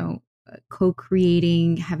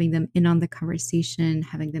co-creating, having them in on the conversation,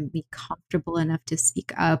 having them be comfortable enough to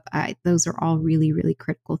speak up. Those are all really, really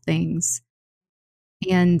critical things.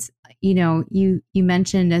 And, you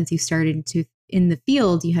mentioned as you started in the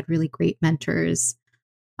field, you had really great mentors.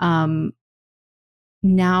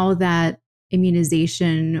 Now that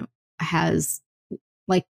immunization has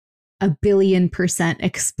like 1,000,000,000%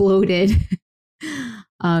 exploded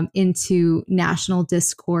into national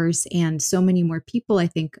discourse, and so many more people, I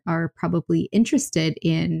think, are probably interested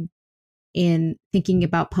in thinking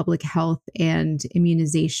about public health and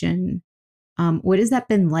immunization. What has that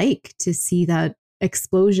been like to see that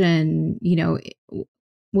explosion?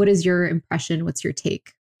 What is your impression? What's your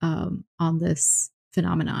take on this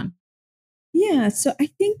phenomenon? Yeah, so I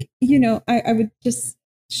think, I would just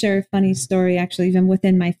share a funny story, actually, even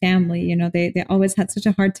within my family. They always had such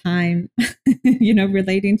a hard time,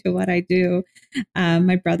 relating to what I do.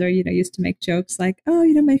 My brother, used to make jokes like, oh,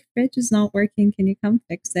 my fridge is not working. Can you come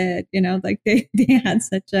fix it? Like they had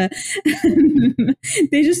such a,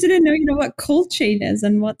 they just didn't know, what cold chain is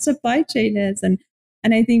and what supply chain is. And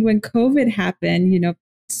I think when COVID happened,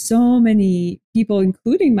 so many people,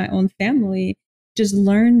 including my own family, just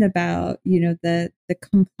learned about, the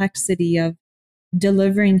complexity of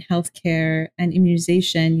delivering healthcare and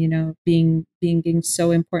immunization, being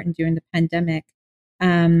so important during the pandemic.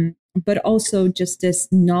 But also just this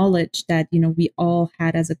knowledge that, we all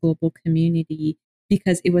had as a global community,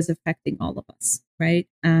 because it was affecting all of us, right?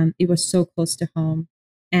 It was so close to home,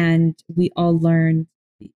 and we all learned,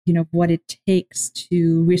 what it takes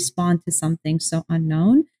to respond to something so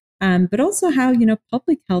unknown. But also how,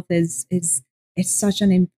 public health is such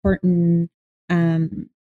an important, I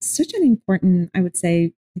would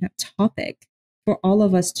say, topic for all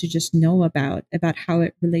of us to just know about how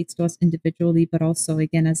it relates to us individually, but also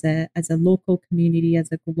again as a local community, as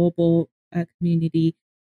a global community.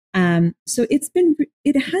 So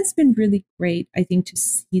it has been really great, I think, to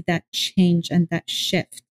see that change and that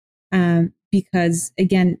shift, because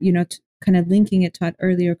again, kind of linking it to that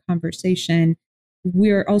earlier conversation,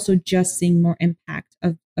 we're also just seeing more impact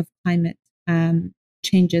of climate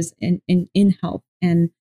changes in health and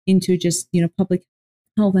into just, public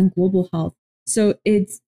health and global health. So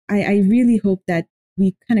I really hope that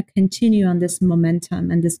we kind of continue on this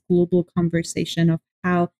momentum and this global conversation of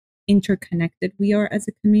how interconnected we are as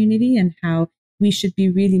a community and how we should be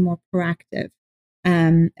really more proactive.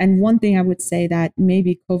 And one thing I would say that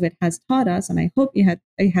maybe COVID has taught us, and I hope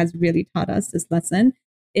it has really taught us this lesson,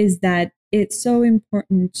 is that it's so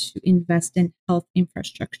important to invest in health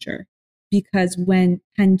infrastructure. Because when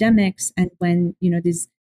pandemics and when, these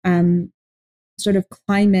sort of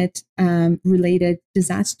climate related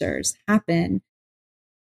disasters happen,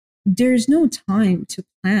 there's no time to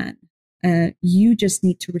plan. You just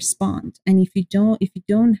need to respond. And if you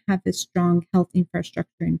don't have a strong health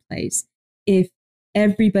infrastructure in place, if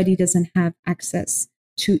everybody doesn't have access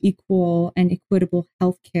to equal and equitable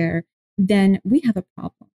healthcare, then we have a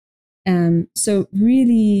problem. So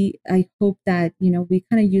really, I hope that, we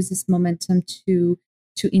kind of use this momentum to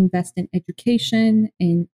invest in education,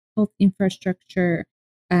 in health infrastructure,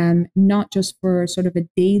 not just for sort of a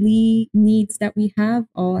daily needs that we have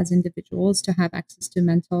all as individuals to have access to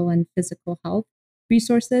mental and physical health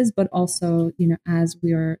resources, but also, as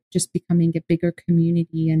we are just becoming a bigger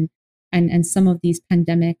community and some of these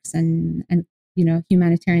pandemics and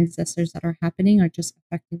humanitarian disasters that are happening are just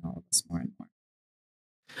affecting all of us more and more.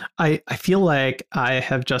 I feel like I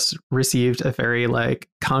have just received a very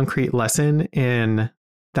concrete lesson in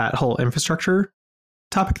that whole infrastructure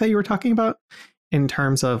topic that you were talking about, in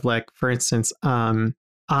terms of for instance,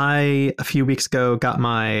 I a few weeks ago got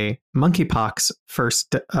my monkeypox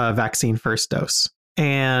vaccine first dose,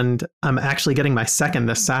 and I'm actually getting my second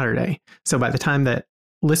this Saturday. So by the time that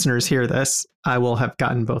listeners hear this, I will have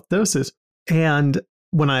gotten both doses. And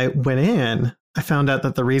when I went in, I found out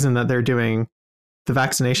that the reason that they're doing the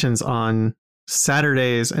vaccinations on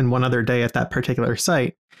Saturdays and one other day at that particular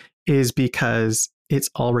site is because it's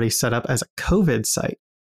already set up as a COVID site.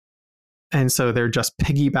 And so they're just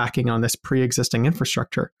piggybacking on this pre-existing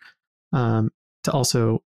infrastructure to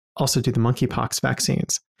also do the monkeypox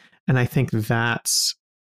vaccines. And I think that's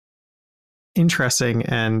interesting.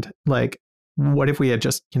 And like, what if we had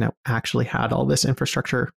just, actually had all this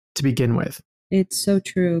infrastructure to begin with? It's so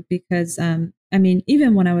true because, I mean,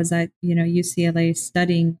 even when I was at, UCLA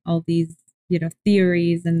studying all these,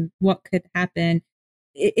 theories and what could happen,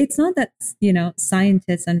 it's not that,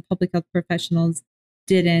 scientists and public health professionals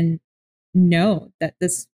didn't know that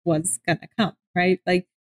this was going to come, right? Like,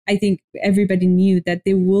 I think everybody knew that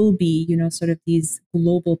there will be, sort of these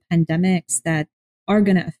global pandemics that are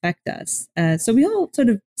going to affect us. So we all sort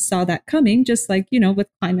of saw that coming, just like, with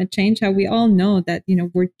climate change, how we all know that,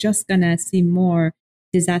 we're just going to see more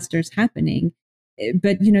disasters happening.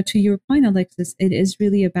 But, to your point, Alexis, it is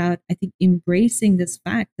really about, I think, embracing this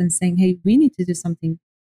fact and saying, hey, we need to do something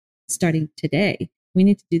starting today. We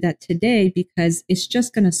need to do that today because it's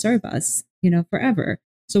just going to serve us, forever.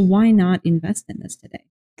 So why not invest in this today?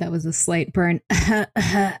 That was a slight burn.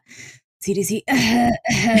 CDC.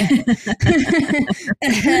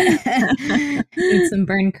 Need some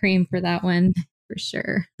burn cream for that one, for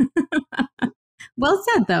sure. Well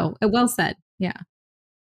said, though. Well said. Yeah.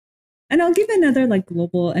 And I'll give another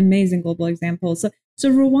amazing global example. So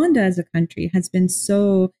Rwanda as a country has been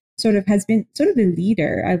sort of a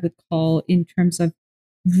leader, I would call, in terms of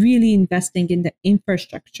really investing in the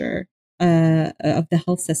infrastructure of the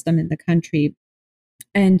health system in the country.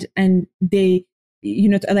 And they,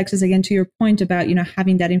 Alexis, again, to your point about,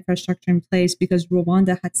 having that infrastructure in place, because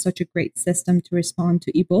Rwanda had such a great system to respond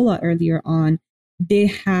to Ebola earlier on.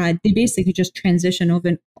 They basically just transitioned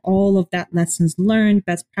over all of that lessons learned,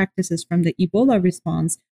 best practices from the Ebola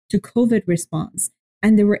response to COVID response.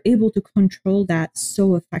 And they were able to control that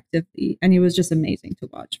so effectively. And it was just amazing to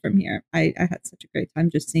watch from here. I had such a great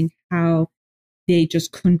time just seeing how they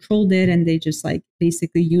just controlled it, and they just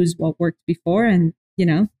basically used what worked before. And,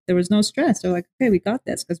 there was no stress. They're like, okay, we got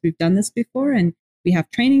this because we've done this before and we have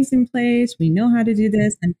trainings in place. We know how to do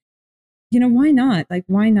this. And, why not?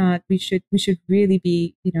 Why not? We should really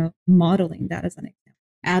be, modeling that as an example.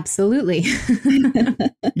 Absolutely.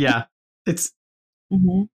 Yeah. It's.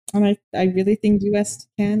 Mm-hmm. And I really think the US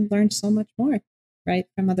can learn so much more, right,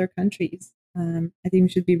 from other countries. I think we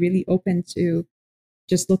should be really open to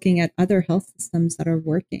just looking at other health systems that are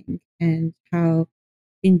working and how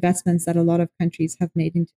investments that a lot of countries have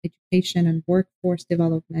made into education and workforce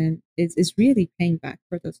development is really paying back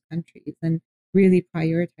for those countries and really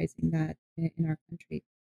prioritizing that in our country.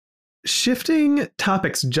 Shifting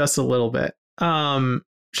topics just a little bit.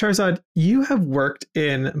 Shahrzad, you have worked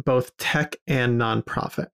in both tech and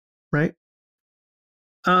nonprofit, right?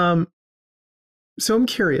 So I'm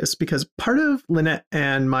curious because part of Lynette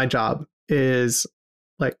and my job is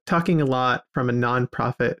talking a lot from a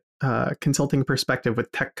nonprofit consulting perspective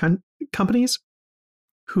with tech companies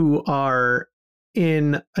who are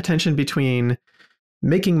in a tension between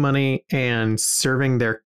making money and serving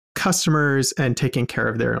their customers and taking care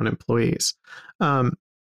of their own employees.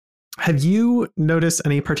 Have you noticed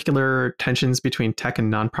any particular tensions between tech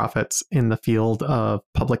and nonprofits in the field of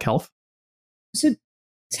public health? So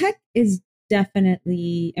tech is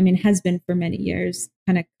definitely, has been for many years,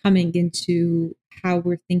 kind of coming into how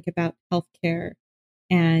we think about healthcare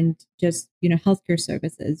and just, healthcare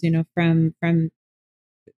services, from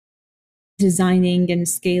designing and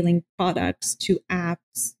scaling products to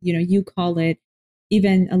apps, you call it.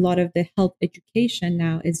 Even a lot of the health education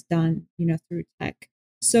now is done, through tech.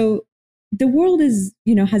 So the world is,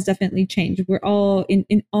 has definitely changed. We're all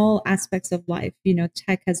in all aspects of life,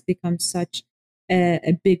 tech has become such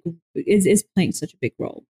a big, is playing such a big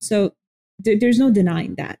role. So there's no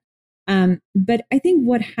denying that. But I think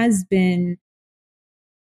what has been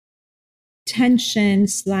tension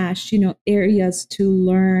 / areas to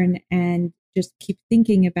learn and just keep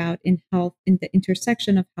thinking about in health, in the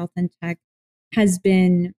intersection of health and tech, has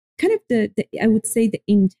been kind of the I would say the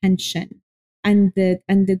intention and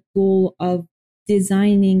the goal of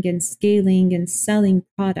designing and scaling and selling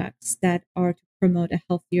products that are to promote a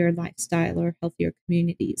healthier lifestyle or healthier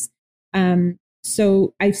communities.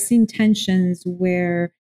 So I've seen tensions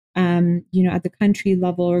where at the country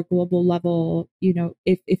level or global level,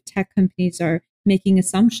 if tech companies are making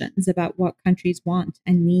assumptions about what countries want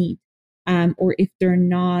and need, or if they're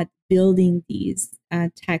not building these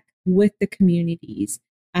tech with the communities,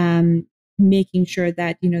 making sure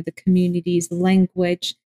that, the community's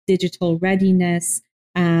language, digital readiness,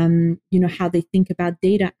 how they think about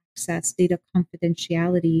data access, data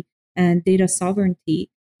confidentiality, and data sovereignty,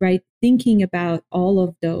 right? Thinking about all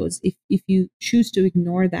of those, if you choose to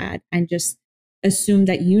ignore that and just assume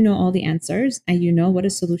that you know all the answers and you know what a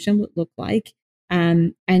solution would look like.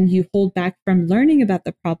 And you hold back from learning about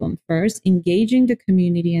the problem first, engaging the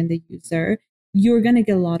community and the user, you're going to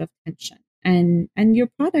get a lot of tension. And your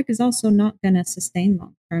product is also not going to sustain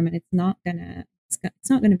long term, and it's not going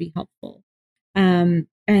to be helpful. And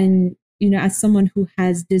as someone who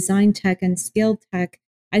has designed tech and scaled tech,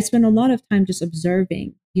 I spend a lot of time just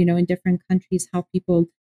observing, in different countries, how people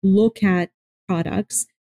look at products,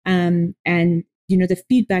 and the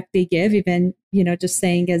feedback they give, even just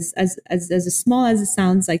saying as small as it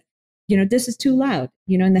sounds, like this is too loud.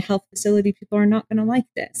 In the health facility, people are not going to like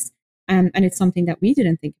this, and it's something that we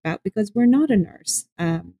didn't think about because we're not a nurse,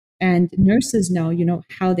 and nurses know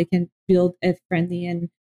how they can build a friendly and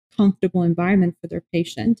comfortable environment for their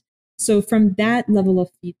patient. So from that level of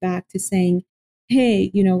feedback to saying,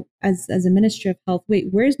 hey, as a Ministry of Health, wait,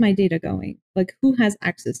 where's my data going? Like, who has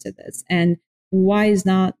access to this? And why is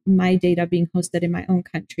not my data being hosted in my own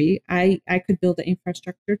country? I could build the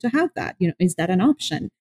infrastructure to have that. Is that an option?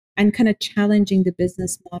 And kind of challenging the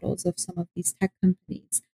business models of some of these tech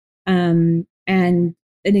companies. And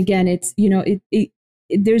again, it's,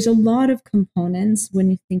 there's a lot of components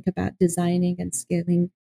when you think about designing and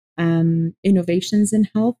scaling innovations in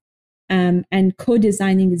health. And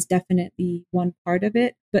co-designing is definitely one part of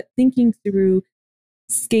it, but thinking through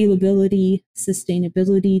scalability,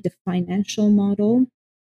 sustainability, the financial model,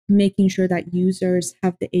 making sure that users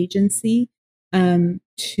have the agency to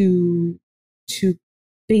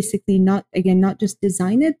basically not just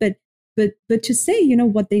design it, but to say,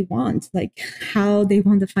 what they want, like how they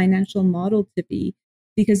want the financial model to be.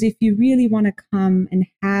 Because if you really want to come and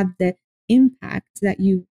have the impact that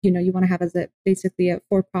you want to have as basically a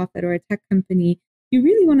for-profit or a tech company, you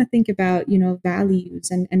really want to think about, values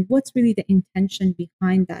and what's really the intention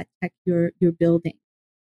behind that tech you're building.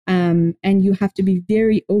 And you have to be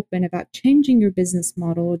very open about changing your business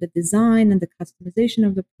model, the design and the customization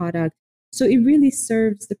of the product, so it really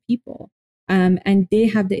serves the people. And they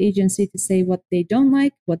have the agency to say what they don't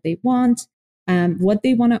like, what they want, what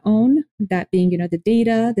they want to own, that being, the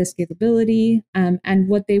data, the scalability, and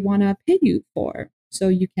what they want to pay you for, so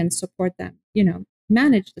you can support them,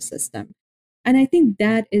 manage the system. And I think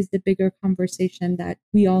that is the bigger conversation that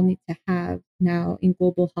we all need to have now in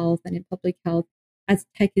global health and in public health. As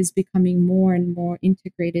tech is becoming more and more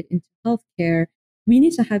integrated into healthcare, we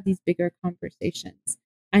need to have these bigger conversations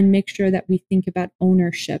and make sure that we think about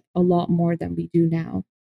ownership a lot more than we do now.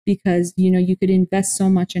 Because, you could invest so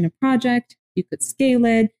much in a project, you could scale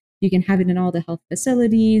it, you can have it in all the health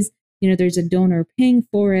facilities, there's a donor paying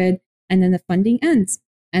for it, and then the funding ends,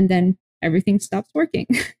 and then everything stops working.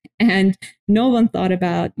 And no one thought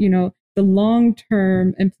about, the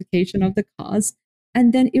long-term implication of the cost.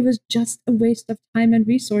 And then it was just a waste of time and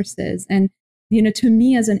resources. And, to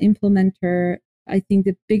me as an implementer, I think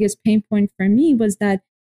the biggest pain point for me was that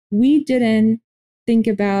we didn't think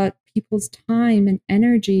about people's time and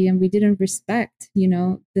energy, and we didn't respect,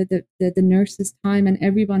 the nurses' time and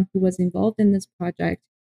everyone who was involved in this project,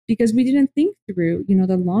 because we didn't think through,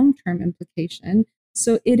 the long-term implication.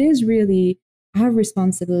 So it is really our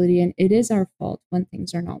responsibility, and it is our fault when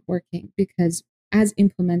things are not working, because as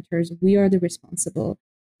implementers, we are the responsible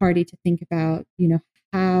party to think about,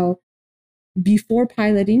 how, before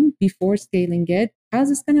piloting, before scaling it, how's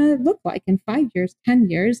this going to look like in 5 years, 10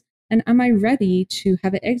 years? And am I ready to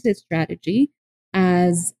have an exit strategy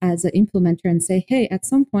as an implementer and say, hey, at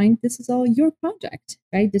some point, this is all your project,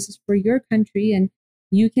 right? This is for your country, and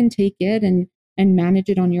you can take it and manage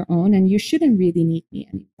it on your own, and you shouldn't really need me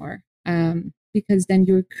anymore. Because then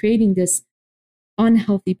you're creating this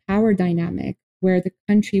unhealthy power dynamic where the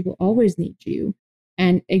country will always need you.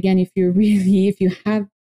 And again, if you have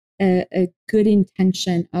a good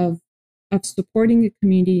intention of supporting a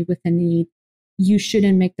community with a need, you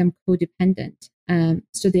shouldn't make them codependent.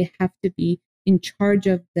 So they have to be in charge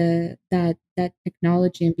of that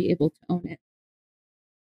technology and be able to own it.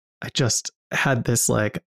 I just had this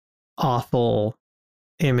like awful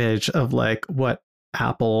image of like what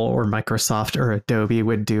Apple or Microsoft or Adobe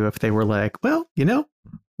would do if they were like, well,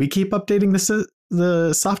 we keep updating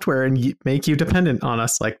the software and make you dependent on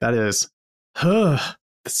us. Like that is,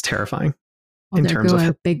 it's terrifying in terms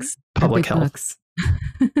of big public health.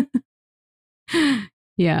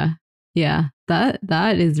 Yeah.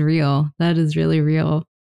 That is real. That is really real.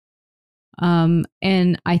 And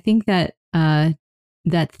I think that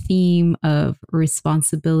that theme of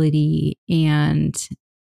responsibility and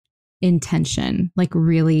intention, like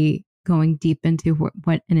really going deep into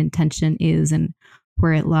what an intention is and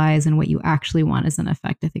where it lies and what you actually want as an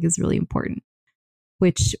effect, I think is really important,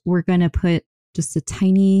 which we're going to put just a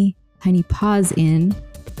tiny pause in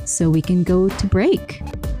so we can go to break.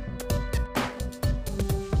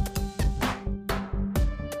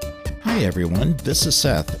 Hi everyone, this is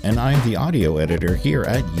Seth, and I'm the audio editor here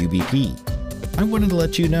at UBP. I wanted to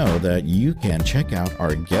let you know that you can check out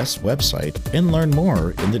our guest website and learn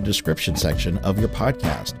more in the description section of your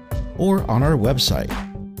podcast or on our website.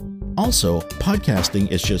 Also,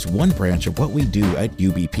 podcasting is just one branch of what we do at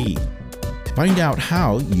UBP. Find out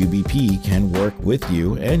how UBP can work with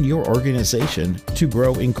you and your organization to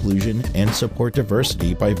grow inclusion and support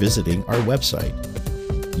diversity by visiting our website,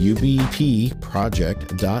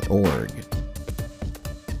 ubpproject.org.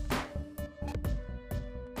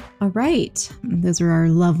 All right. Those are our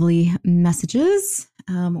lovely messages.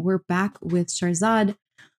 We're back with Shahrzad.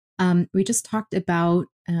 We just talked about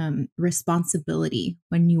responsibility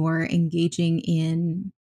when you are engaging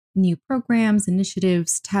in new programs,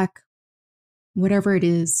 initiatives, tech, whatever it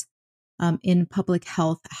is, in public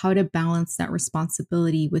health, how to balance that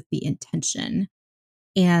responsibility with the intention.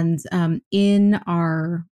 And in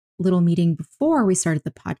our little meeting before we started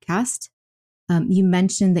the podcast, you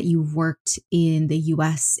mentioned that you've worked in the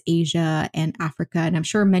US, Asia, and Africa, and I'm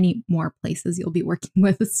sure many more places you'll be working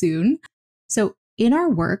with soon. So in our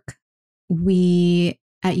work, we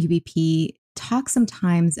at UBP talk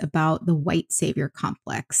sometimes about the white savior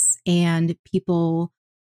complex and people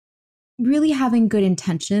really having good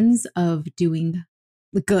intentions of doing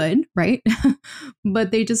the good, right?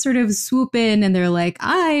 But they just sort of swoop in and they're like,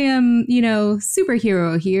 I am,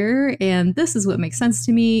 superhero here. And this is what makes sense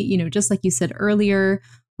to me, just like you said earlier,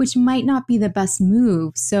 which might not be the best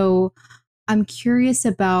move. So I'm curious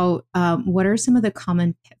about what are some of the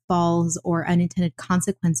common pitfalls or unintended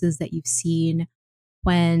consequences that you've seen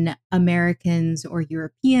when Americans or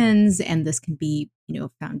Europeans, and this can be,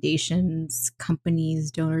 foundations,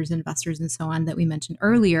 companies, donors, investors, and so on that we mentioned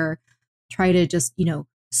earlier, try to just,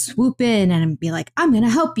 swoop in and be like, I'm going to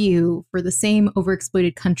help you for the same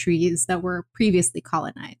overexploited countries that were previously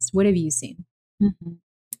colonized. What have you seen? Mm-hmm.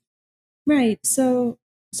 Right. So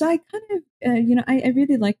I kind of, I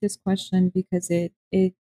really like this question because it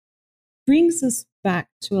brings us back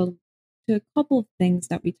to a couple of things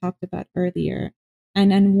that we talked about earlier.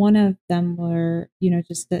 And one of them were,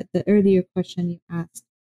 just the earlier question you asked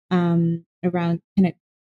around kind of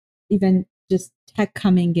even just tech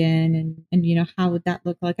coming in and how would that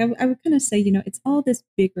look like? I would kind of say, it's all this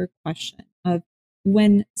bigger question of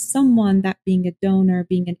when someone, that being a donor,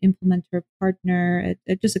 being an implementer, partner,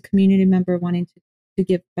 just a community member wanting to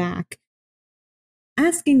give back,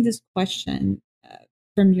 asking this question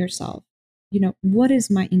from yourself, what is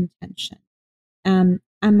my intention?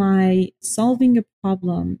 Am I solving a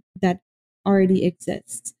problem that already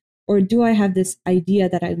exists? Or do I have this idea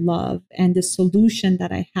that I love and the solution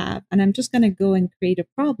that I have, and I'm just going to go and create a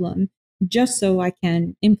problem just so I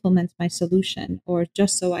can implement my solution, or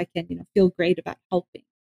just so I can, feel great about helping?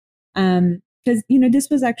 Because,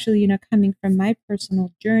 this was actually, coming from my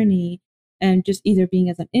personal journey, and just either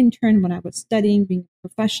being as an intern when I was studying, being a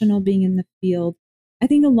professional, being in the field. I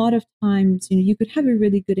think a lot of times, you could have a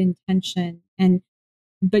really good intention,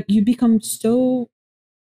 but you become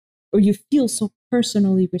or you feel so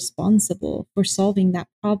personally responsible for solving that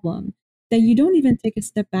problem that you don't even take a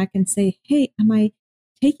step back and say, hey, am I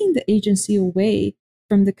taking the agency away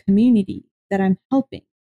from the community that I'm helping?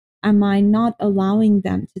 Am I not allowing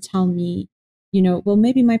them to tell me, well,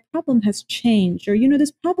 maybe my problem has changed, or,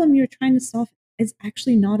 this problem you're trying to solve is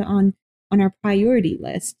actually not on our priority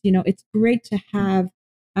list. It's great to have,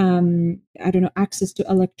 access to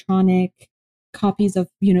electronic copies of,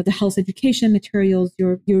 the health education materials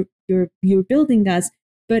you're building us.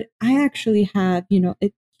 But I actually have,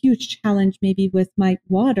 a huge challenge maybe with my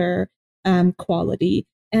water quality,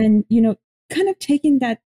 and, kind of taking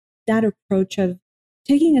that approach of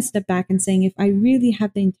taking a step back and saying, if I really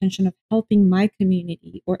have the intention of helping my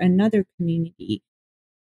community or another community,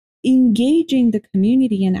 engaging the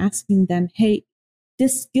community and asking them, hey,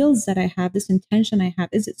 this skills that I have, this intention I have,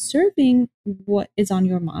 is it serving what is on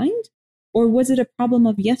your mind? Or was it a problem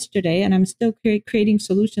of yesterday and I'm still creating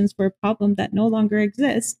solutions for a problem that no longer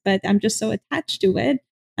exists, but I'm just so attached to it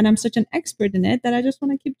and I'm such an expert in it that I just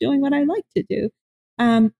want to keep doing what I like to do?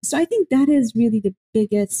 So I think that is really the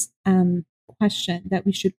biggest question that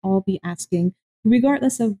we should all be asking,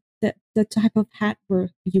 regardless of the type of hat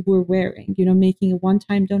you were wearing, making a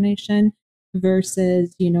one-time donation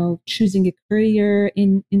versus, choosing a career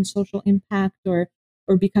in social impact, or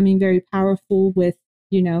becoming very powerful with,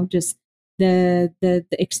 just the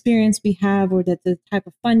experience we have, or the type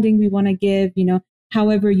of funding we want to give,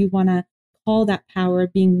 however you want to call that power,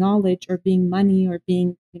 being knowledge or being money or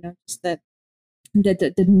being, just the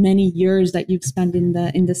many years that you've spent in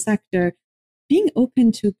the sector. being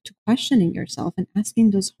open to questioning yourself and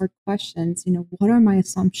asking those hard questions, what are my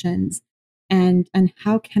assumptions, and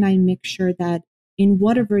how can I make sure that in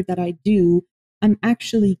whatever that I do, I'm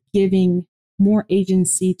actually giving more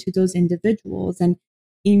agency to those individuals and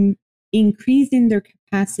increasing their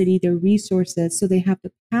capacity, their resources, so they have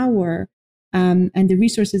the power and the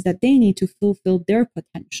resources that they need to fulfill their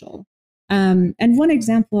potential. And one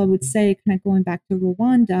example I would say, kind of going back to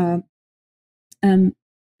Rwanda,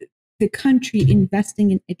 the country investing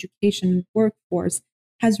in education and workforce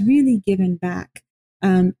has really given back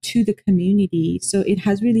to the community. So it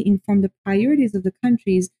has really informed the priorities of the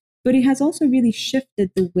countries, but it has also really shifted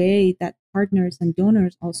the way that partners and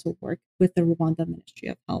donors also work with the Rwanda Ministry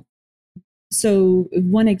of Health. So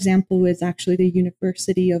one example is actually the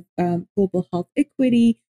University of Global Health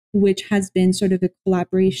Equity, which has been sort of a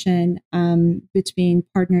collaboration between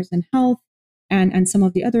Partners in Health and some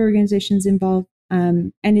of the other organizations involved.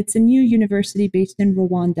 And it's a new university based in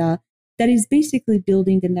Rwanda that is basically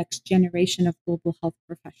building the next generation of global health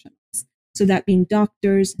professionals. So that being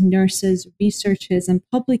doctors, nurses, researchers, and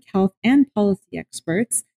public health and policy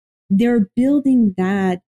experts. They're building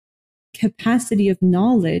that capacity of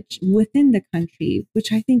knowledge within the country,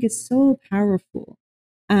 which I think is so powerful.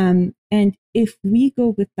 And if we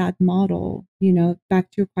go with that model,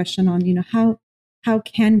 back to your question on, how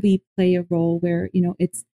can we play a role where,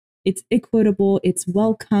 it's equitable, it's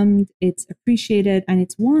welcomed, it's appreciated, and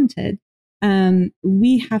it's wanted.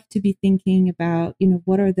 We have to be thinking about,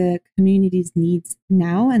 what are the community's needs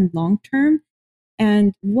now and long term,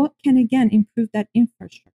 and what can, again, improve that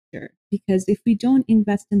infrastructure. Because if we don't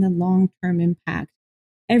invest in the long term impact,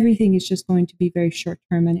 everything is just going to be very short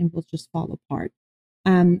term and it will just fall apart.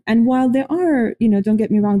 And while there are, don't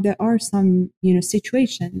get me wrong, there are some,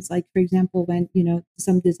 situations, like, for example, when,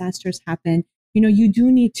 some disasters happen, you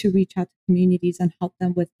do need to reach out to communities and help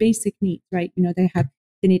them with basic needs, right?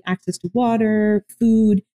 They need access to water,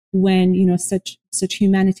 food, when, such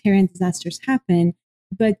humanitarian disasters happen.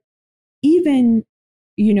 But even,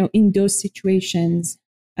 in those situations,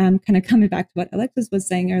 kind of coming back to what Alexis was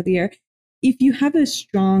saying earlier, if you have a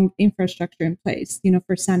strong infrastructure in place,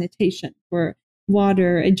 for sanitation, for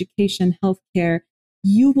water, education, healthcare,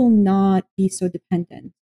 you will not be so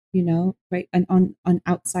dependent, right, and on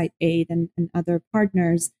outside aid and other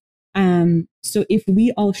partners. So if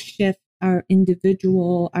we all shift our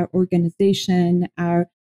individual, our organization, our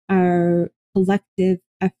collective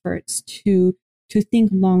efforts to think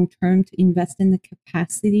long term, to invest in the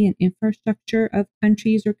capacity and infrastructure of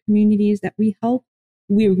countries or communities that we help,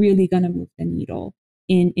 we're really going to move the needle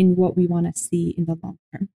in what we want to see in the long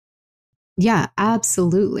term. Yeah,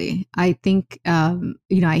 absolutely. I think,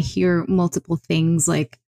 I hear multiple things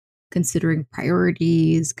like considering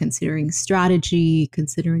priorities, considering strategy,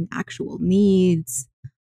 considering actual needs.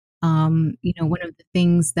 One of the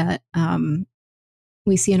things that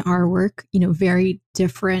we see in our work, very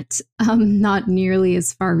different, not nearly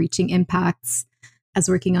as far reaching impacts as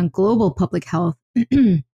working on global public health.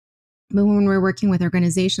 But when we're working with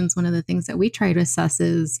organizations, one of the things that we try to assess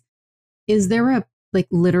is there a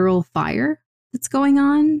literal fire that's going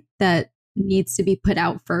on that needs to be put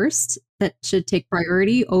out first, that should take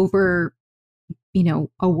priority over,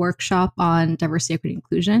 a workshop on diversity, equity,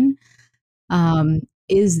 inclusion?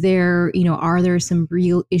 Is there, are there some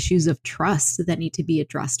real issues of trust that need to be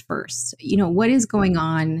addressed first? What is going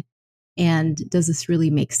on, and does this really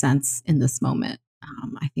make sense in this moment?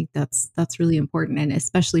 I think that's really important, and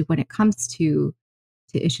especially when it comes to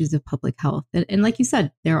issues of public health. And like you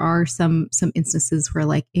said, there are some instances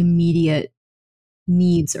where immediate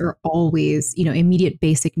needs are always, immediate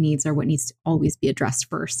basic needs are what needs to always be addressed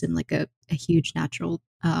first in a huge natural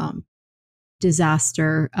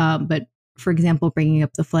disaster. But for example, bringing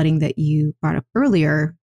up the flooding that you brought up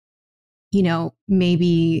earlier,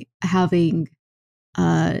 maybe having,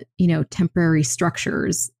 temporary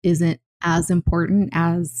structures isn't as important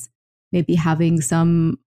as maybe having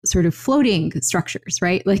some sort of floating structures,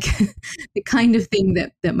 right? The kind of thing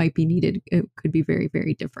that might be needed, it could be very,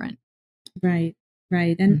 very different. Right.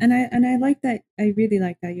 And I like that. I really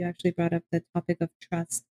like that you actually brought up the topic of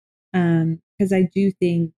trust. Because I do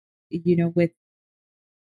think,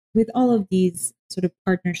 with all of these sort of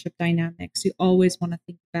partnership dynamics, you always want to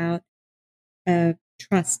think about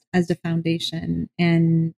trust as the foundation,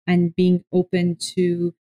 and being open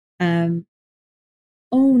to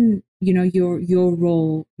own, your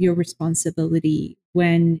role, your responsibility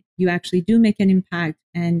when you actually do make an impact,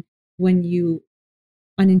 and when you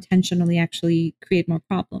unintentionally actually create more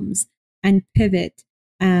problems, and pivot,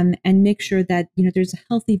 and make sure that, there's a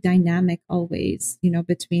healthy dynamic always,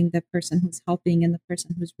 between the person who's helping and the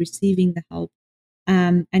person who's receiving the help.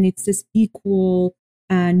 And it's this equal,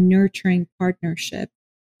 nurturing partnership.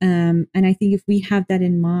 And I think if we have that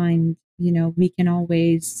in mind, we can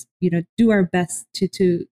always, do our best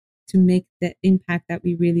to make the impact that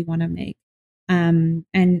we really want to make. And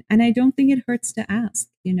I don't think it hurts to ask,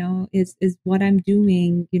 is what I'm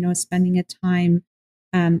doing, spending a time,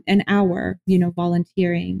 an hour,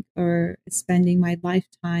 volunteering, or spending my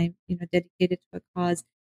lifetime, dedicated to a cause.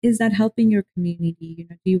 Is that helping your community?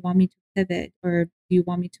 Do you want me to pivot, or do you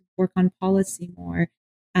want me to work on policy more?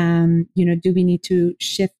 Do we need to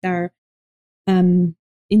shift our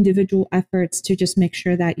individual efforts to just make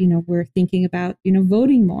sure that, we're thinking about,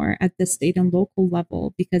 voting more at the state and local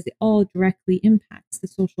level, because it all directly impacts the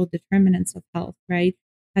social determinants of health, right?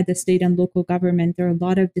 At the state and local government, there are a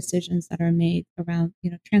lot of decisions that are made around,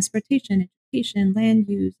 transportation, education, land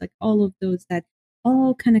use, like all of those that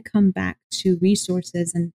all kind of come back to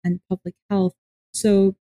resources and public health.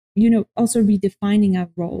 So, also redefining our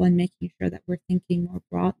role and making sure that we're thinking more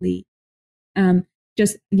broadly.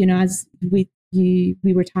 Just, as we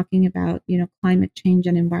were talking about, climate change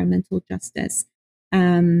and environmental justice,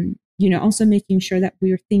 also making sure that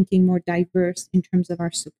we're thinking more diverse in terms of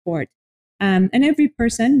our support. And every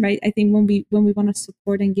person, right? I think when we want to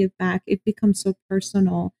support and give back, it becomes so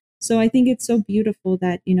personal. So I think it's so beautiful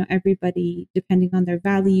that, everybody, depending on their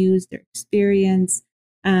values, their experience,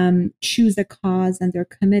 choose a cause, and they're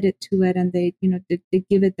committed to it, and they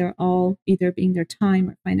give it their all, either being their time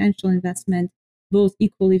or financial investment, both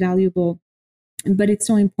equally valuable. But it's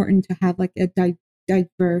so important to have like a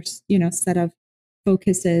diverse, set of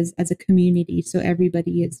focuses as a community, so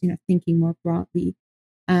everybody is, thinking more broadly.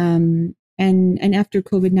 And after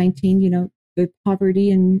COVID-19, the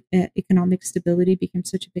poverty and economic stability became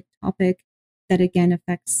such a big topic that again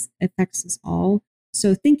affects us all.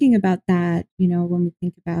 So thinking about that, when we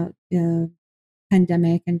think about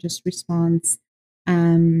pandemic and just response,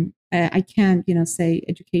 I can't, say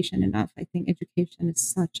education enough. I think education is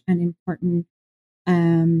such an important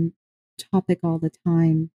topic all the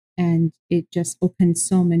time, and it just opens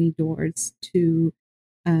so many doors to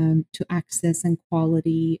access and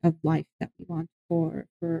quality of life that we want for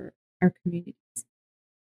our communities.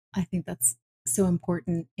 I think that's so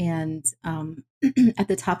important. And at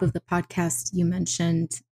the top of the podcast, you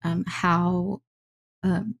mentioned how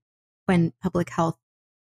when public health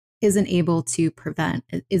isn't able to prevent,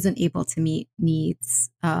 isn't able to meet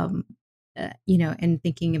needs, and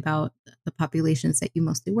thinking about the populations that you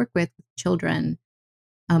mostly work with, children,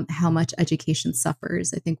 how much education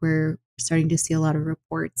suffers. I think we're starting to see a lot of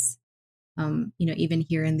reports, even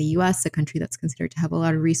here in the US, a country that's considered to have a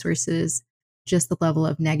lot of resources, just the level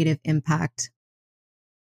of negative impact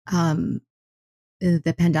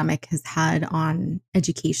the pandemic has had on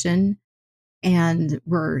education. And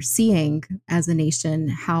we're seeing as a nation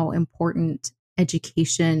how important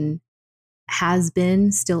education has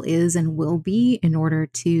been, still is, and will be in order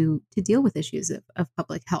to deal with issues of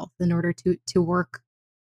public health, in order to work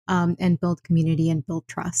and build community and build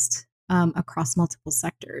trust across multiple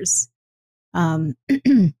sectors. So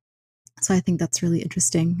I think that's really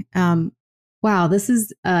interesting. Wow, this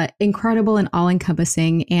is incredible and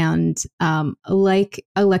all-encompassing. And like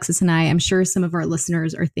Alexis and I'm sure some of our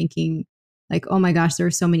listeners are thinking, like, oh my gosh, there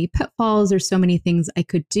are so many pitfalls. There's so many things I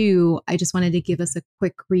could do. I just wanted to give us a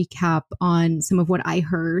quick recap on some of what I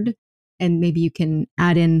heard, and maybe you can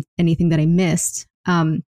add in anything that I missed.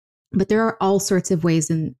 But there are all sorts of ways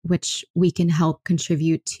in which we can help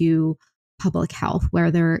contribute to public health,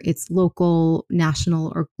 whether it's local,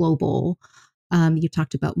 national, or global. You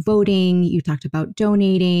talked about voting, you talked about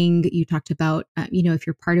donating, you talked about, if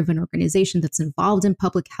you're part of an organization that's involved in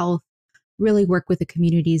public health, really work with the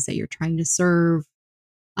communities that you're trying to serve,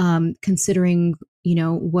 considering,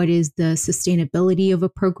 what is the sustainability of a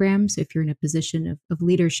program. So if you're in a position of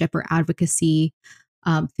leadership or advocacy,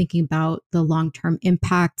 thinking about the long-term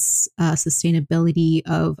impacts, sustainability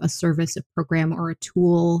of a service, a program, or a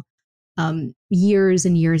tool, years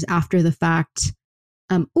and years after the fact.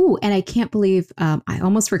 And I can't believe I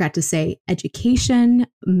almost forgot to say education,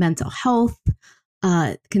 mental health,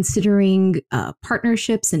 considering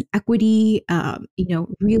partnerships and equity,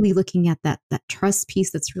 really looking at that trust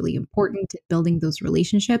piece that's really important, building those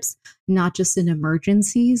relationships, not just in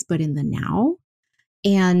emergencies, but in the now.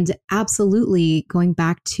 And absolutely going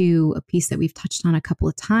back to a piece that we've touched on a couple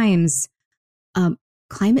of times,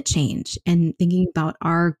 climate change, and thinking about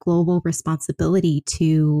our global responsibility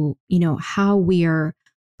to, how we are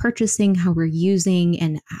purchasing, how we're using,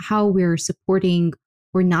 and how we're supporting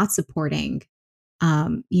or not supporting,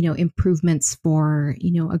 improvements for,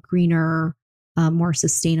 a greener, more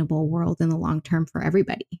sustainable world in the long term for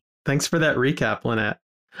everybody. Thanks for that recap, Lynette.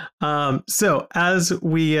 So as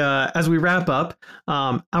we wrap up,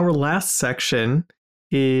 our last section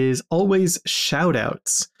is always shout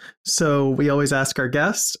outs. So we always ask our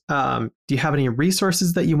guests, do you have any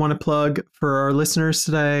resources that you want to plug for our listeners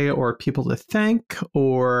today, or people to thank,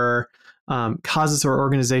 or causes or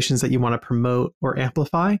organizations that you want to promote or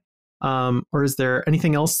amplify? Or is there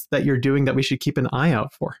anything else that you're doing that we should keep an eye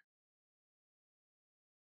out for?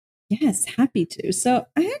 Yes, happy to. So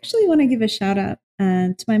I actually want to give a shout out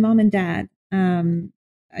to my mom and dad.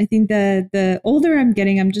 I think the older I'm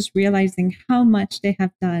getting, I'm just realizing how much they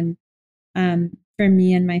have done for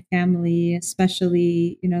me and my family,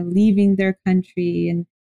 especially, leaving their country and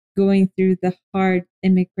going through the hard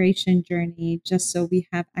immigration journey just so we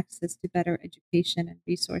have access to better education and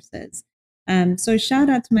resources. So shout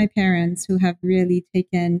out to my parents who have really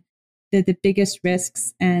taken the biggest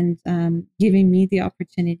risks and giving me the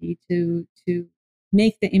opportunity to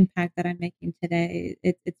make the impact that I'm making today.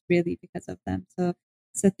 It's really because of them.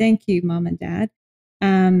 So thank you, mom and dad.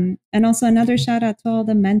 And also another shout out to all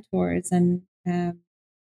the mentors and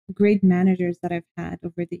great managers that I've had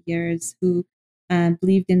over the years who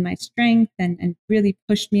believed in my strength and really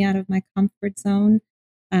pushed me out of my comfort zone,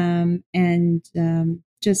 and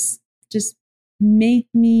just made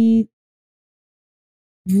me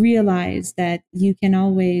realize that you can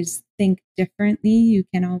always think differently. You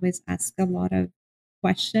can always ask a lot of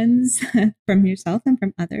questions from yourself and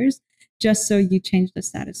from others, just so you change the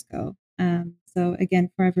status quo. So again,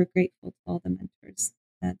 forever grateful to all the mentors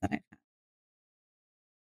that I've had.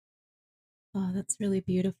 Oh, that's really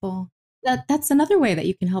beautiful. That's another way that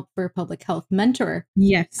you can help for public health. Mentor.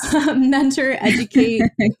 Yes. Mentor, educate,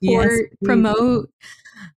 Yes, support, promote,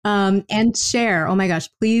 and share. Oh my gosh,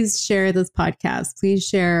 please share this podcast. Please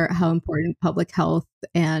share how important public health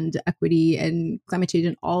and equity and climate change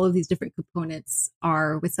and all of these different components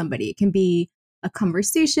are with somebody. It can be a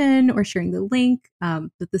conversation or sharing the link.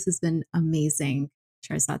 But this has been amazing.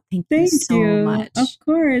 Shahrzad, thank you so much. Of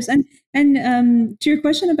course. And to your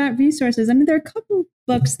question about resources, I mean, there are a couple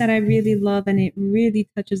books that I really love, and it really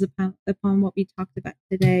touches upon what we talked about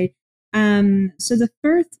today. So the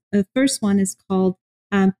first one is called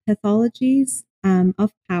Pathologies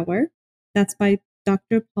of Power. That's by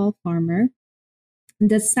Dr. Paul Farmer.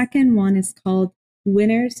 The second one is called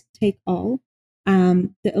Winners Take All,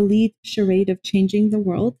 the elite charade of changing the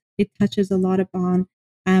world. It touches a lot upon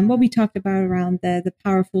what we talked about around the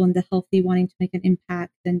powerful and the healthy wanting to make an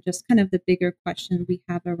impact, and just kind of the bigger question we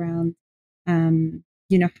have around,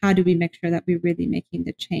 how do we make sure that we're really making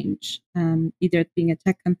the change, either being a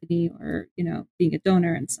tech company or, being a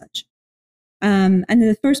donor and such. And then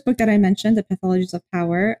the first book that I mentioned, The Pathologies of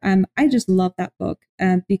Power, I just love that book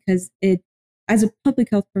because as a public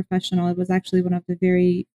health professional, it was actually one of the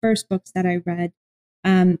very first books that I read.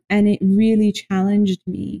 And it really challenged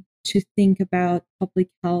me to think about public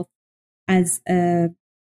health as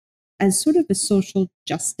sort of a social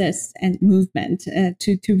justice and movement,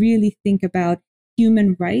 to really think about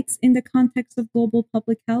human rights in the context of global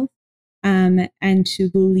public health, and to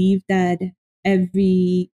believe that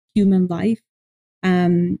every human life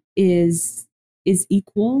is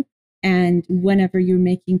equal. And whenever you're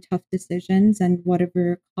making tough decisions and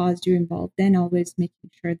whatever cause you're involved in, always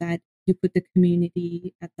making sure that you put the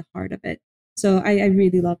community at the heart of it. So I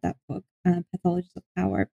really love that book, Pathologies of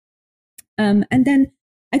Power. And then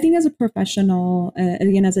I think as a professional,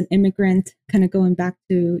 again, as an immigrant, kind of going back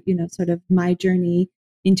to, sort of my journey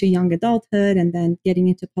into young adulthood and then getting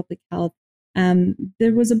into public health,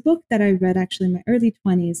 there was a book that I read actually in my early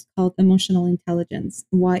 20s called Emotional Intelligence,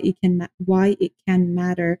 Why It Can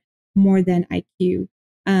Matter More Than IQ.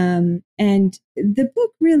 And the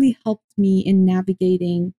book really helped me in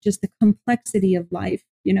navigating just the complexity of life,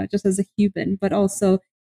 just as a human, but also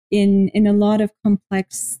in a lot of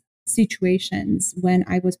complex situations when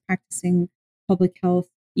I was practicing public health,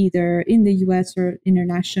 either in the US or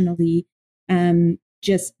internationally,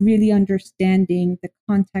 just really understanding the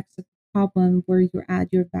context of the problem, where you're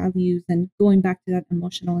at, your values, and going back to that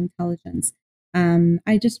emotional intelligence.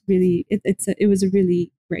 I just really, it was a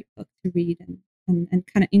really great book to read and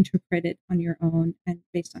kind of interpret it on your own and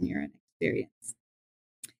based on your own experience.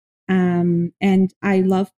 And I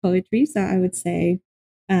love poetry, so I would say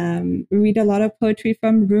read a lot of poetry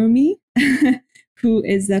from Rumi, who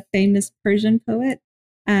is a famous Persian poet.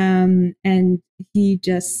 And he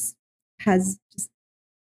just has just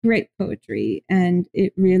great poetry, and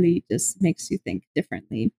it really just makes you think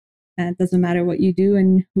differently. It doesn't matter what you do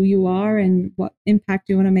and who you are and what impact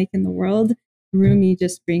you want to make in the world. Rumi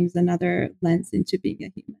just brings another lens into being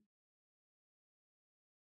a human.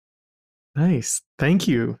 Nice. Thank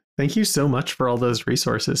you. Thank you so much for all those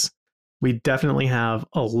resources. We definitely have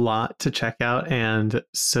a lot to check out, and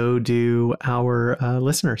so do our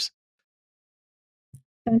listeners.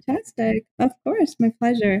 Fantastic. Of course. My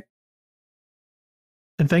pleasure.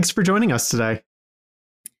 And thanks for joining us today.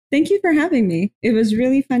 Thank you for having me. It was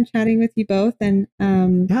really fun chatting with you both. And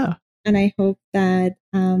I hope that,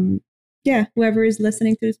 whoever is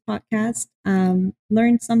listening to this podcast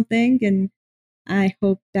learned something. And I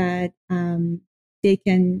hope that they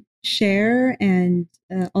can share and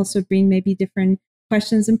also bring maybe different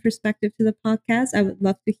questions and perspective to the podcast. I would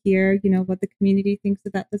love to hear, what the community thinks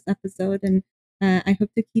about this episode. And I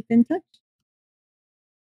hope to keep in touch.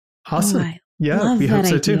 Awesome. Love we hope that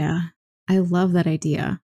so idea. too. I love that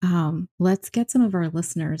idea. Let's get some of our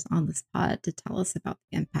listeners on this pod to tell us about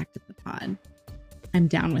the impact of the pod. I'm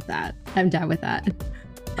down with that.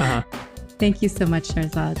 Uh-huh. Thank you so much,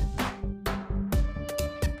 Shahrzad.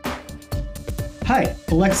 Hi,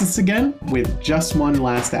 Alexis again with just one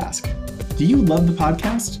last ask. Do you love the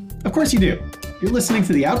podcast? Of course you do. You're listening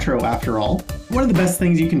to the outro after all. One of the best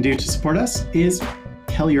things you can do to support us is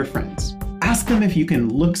tell your friends. Ask them if you can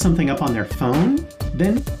look something up on their phone,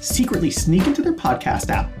 then secretly sneak into their podcast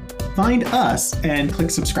app, find us, and click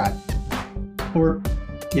subscribe. Or,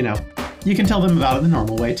 you can tell them about it the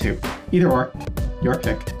normal way too. Either or, your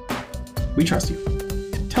pick. We trust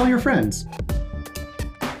you. Tell your friends.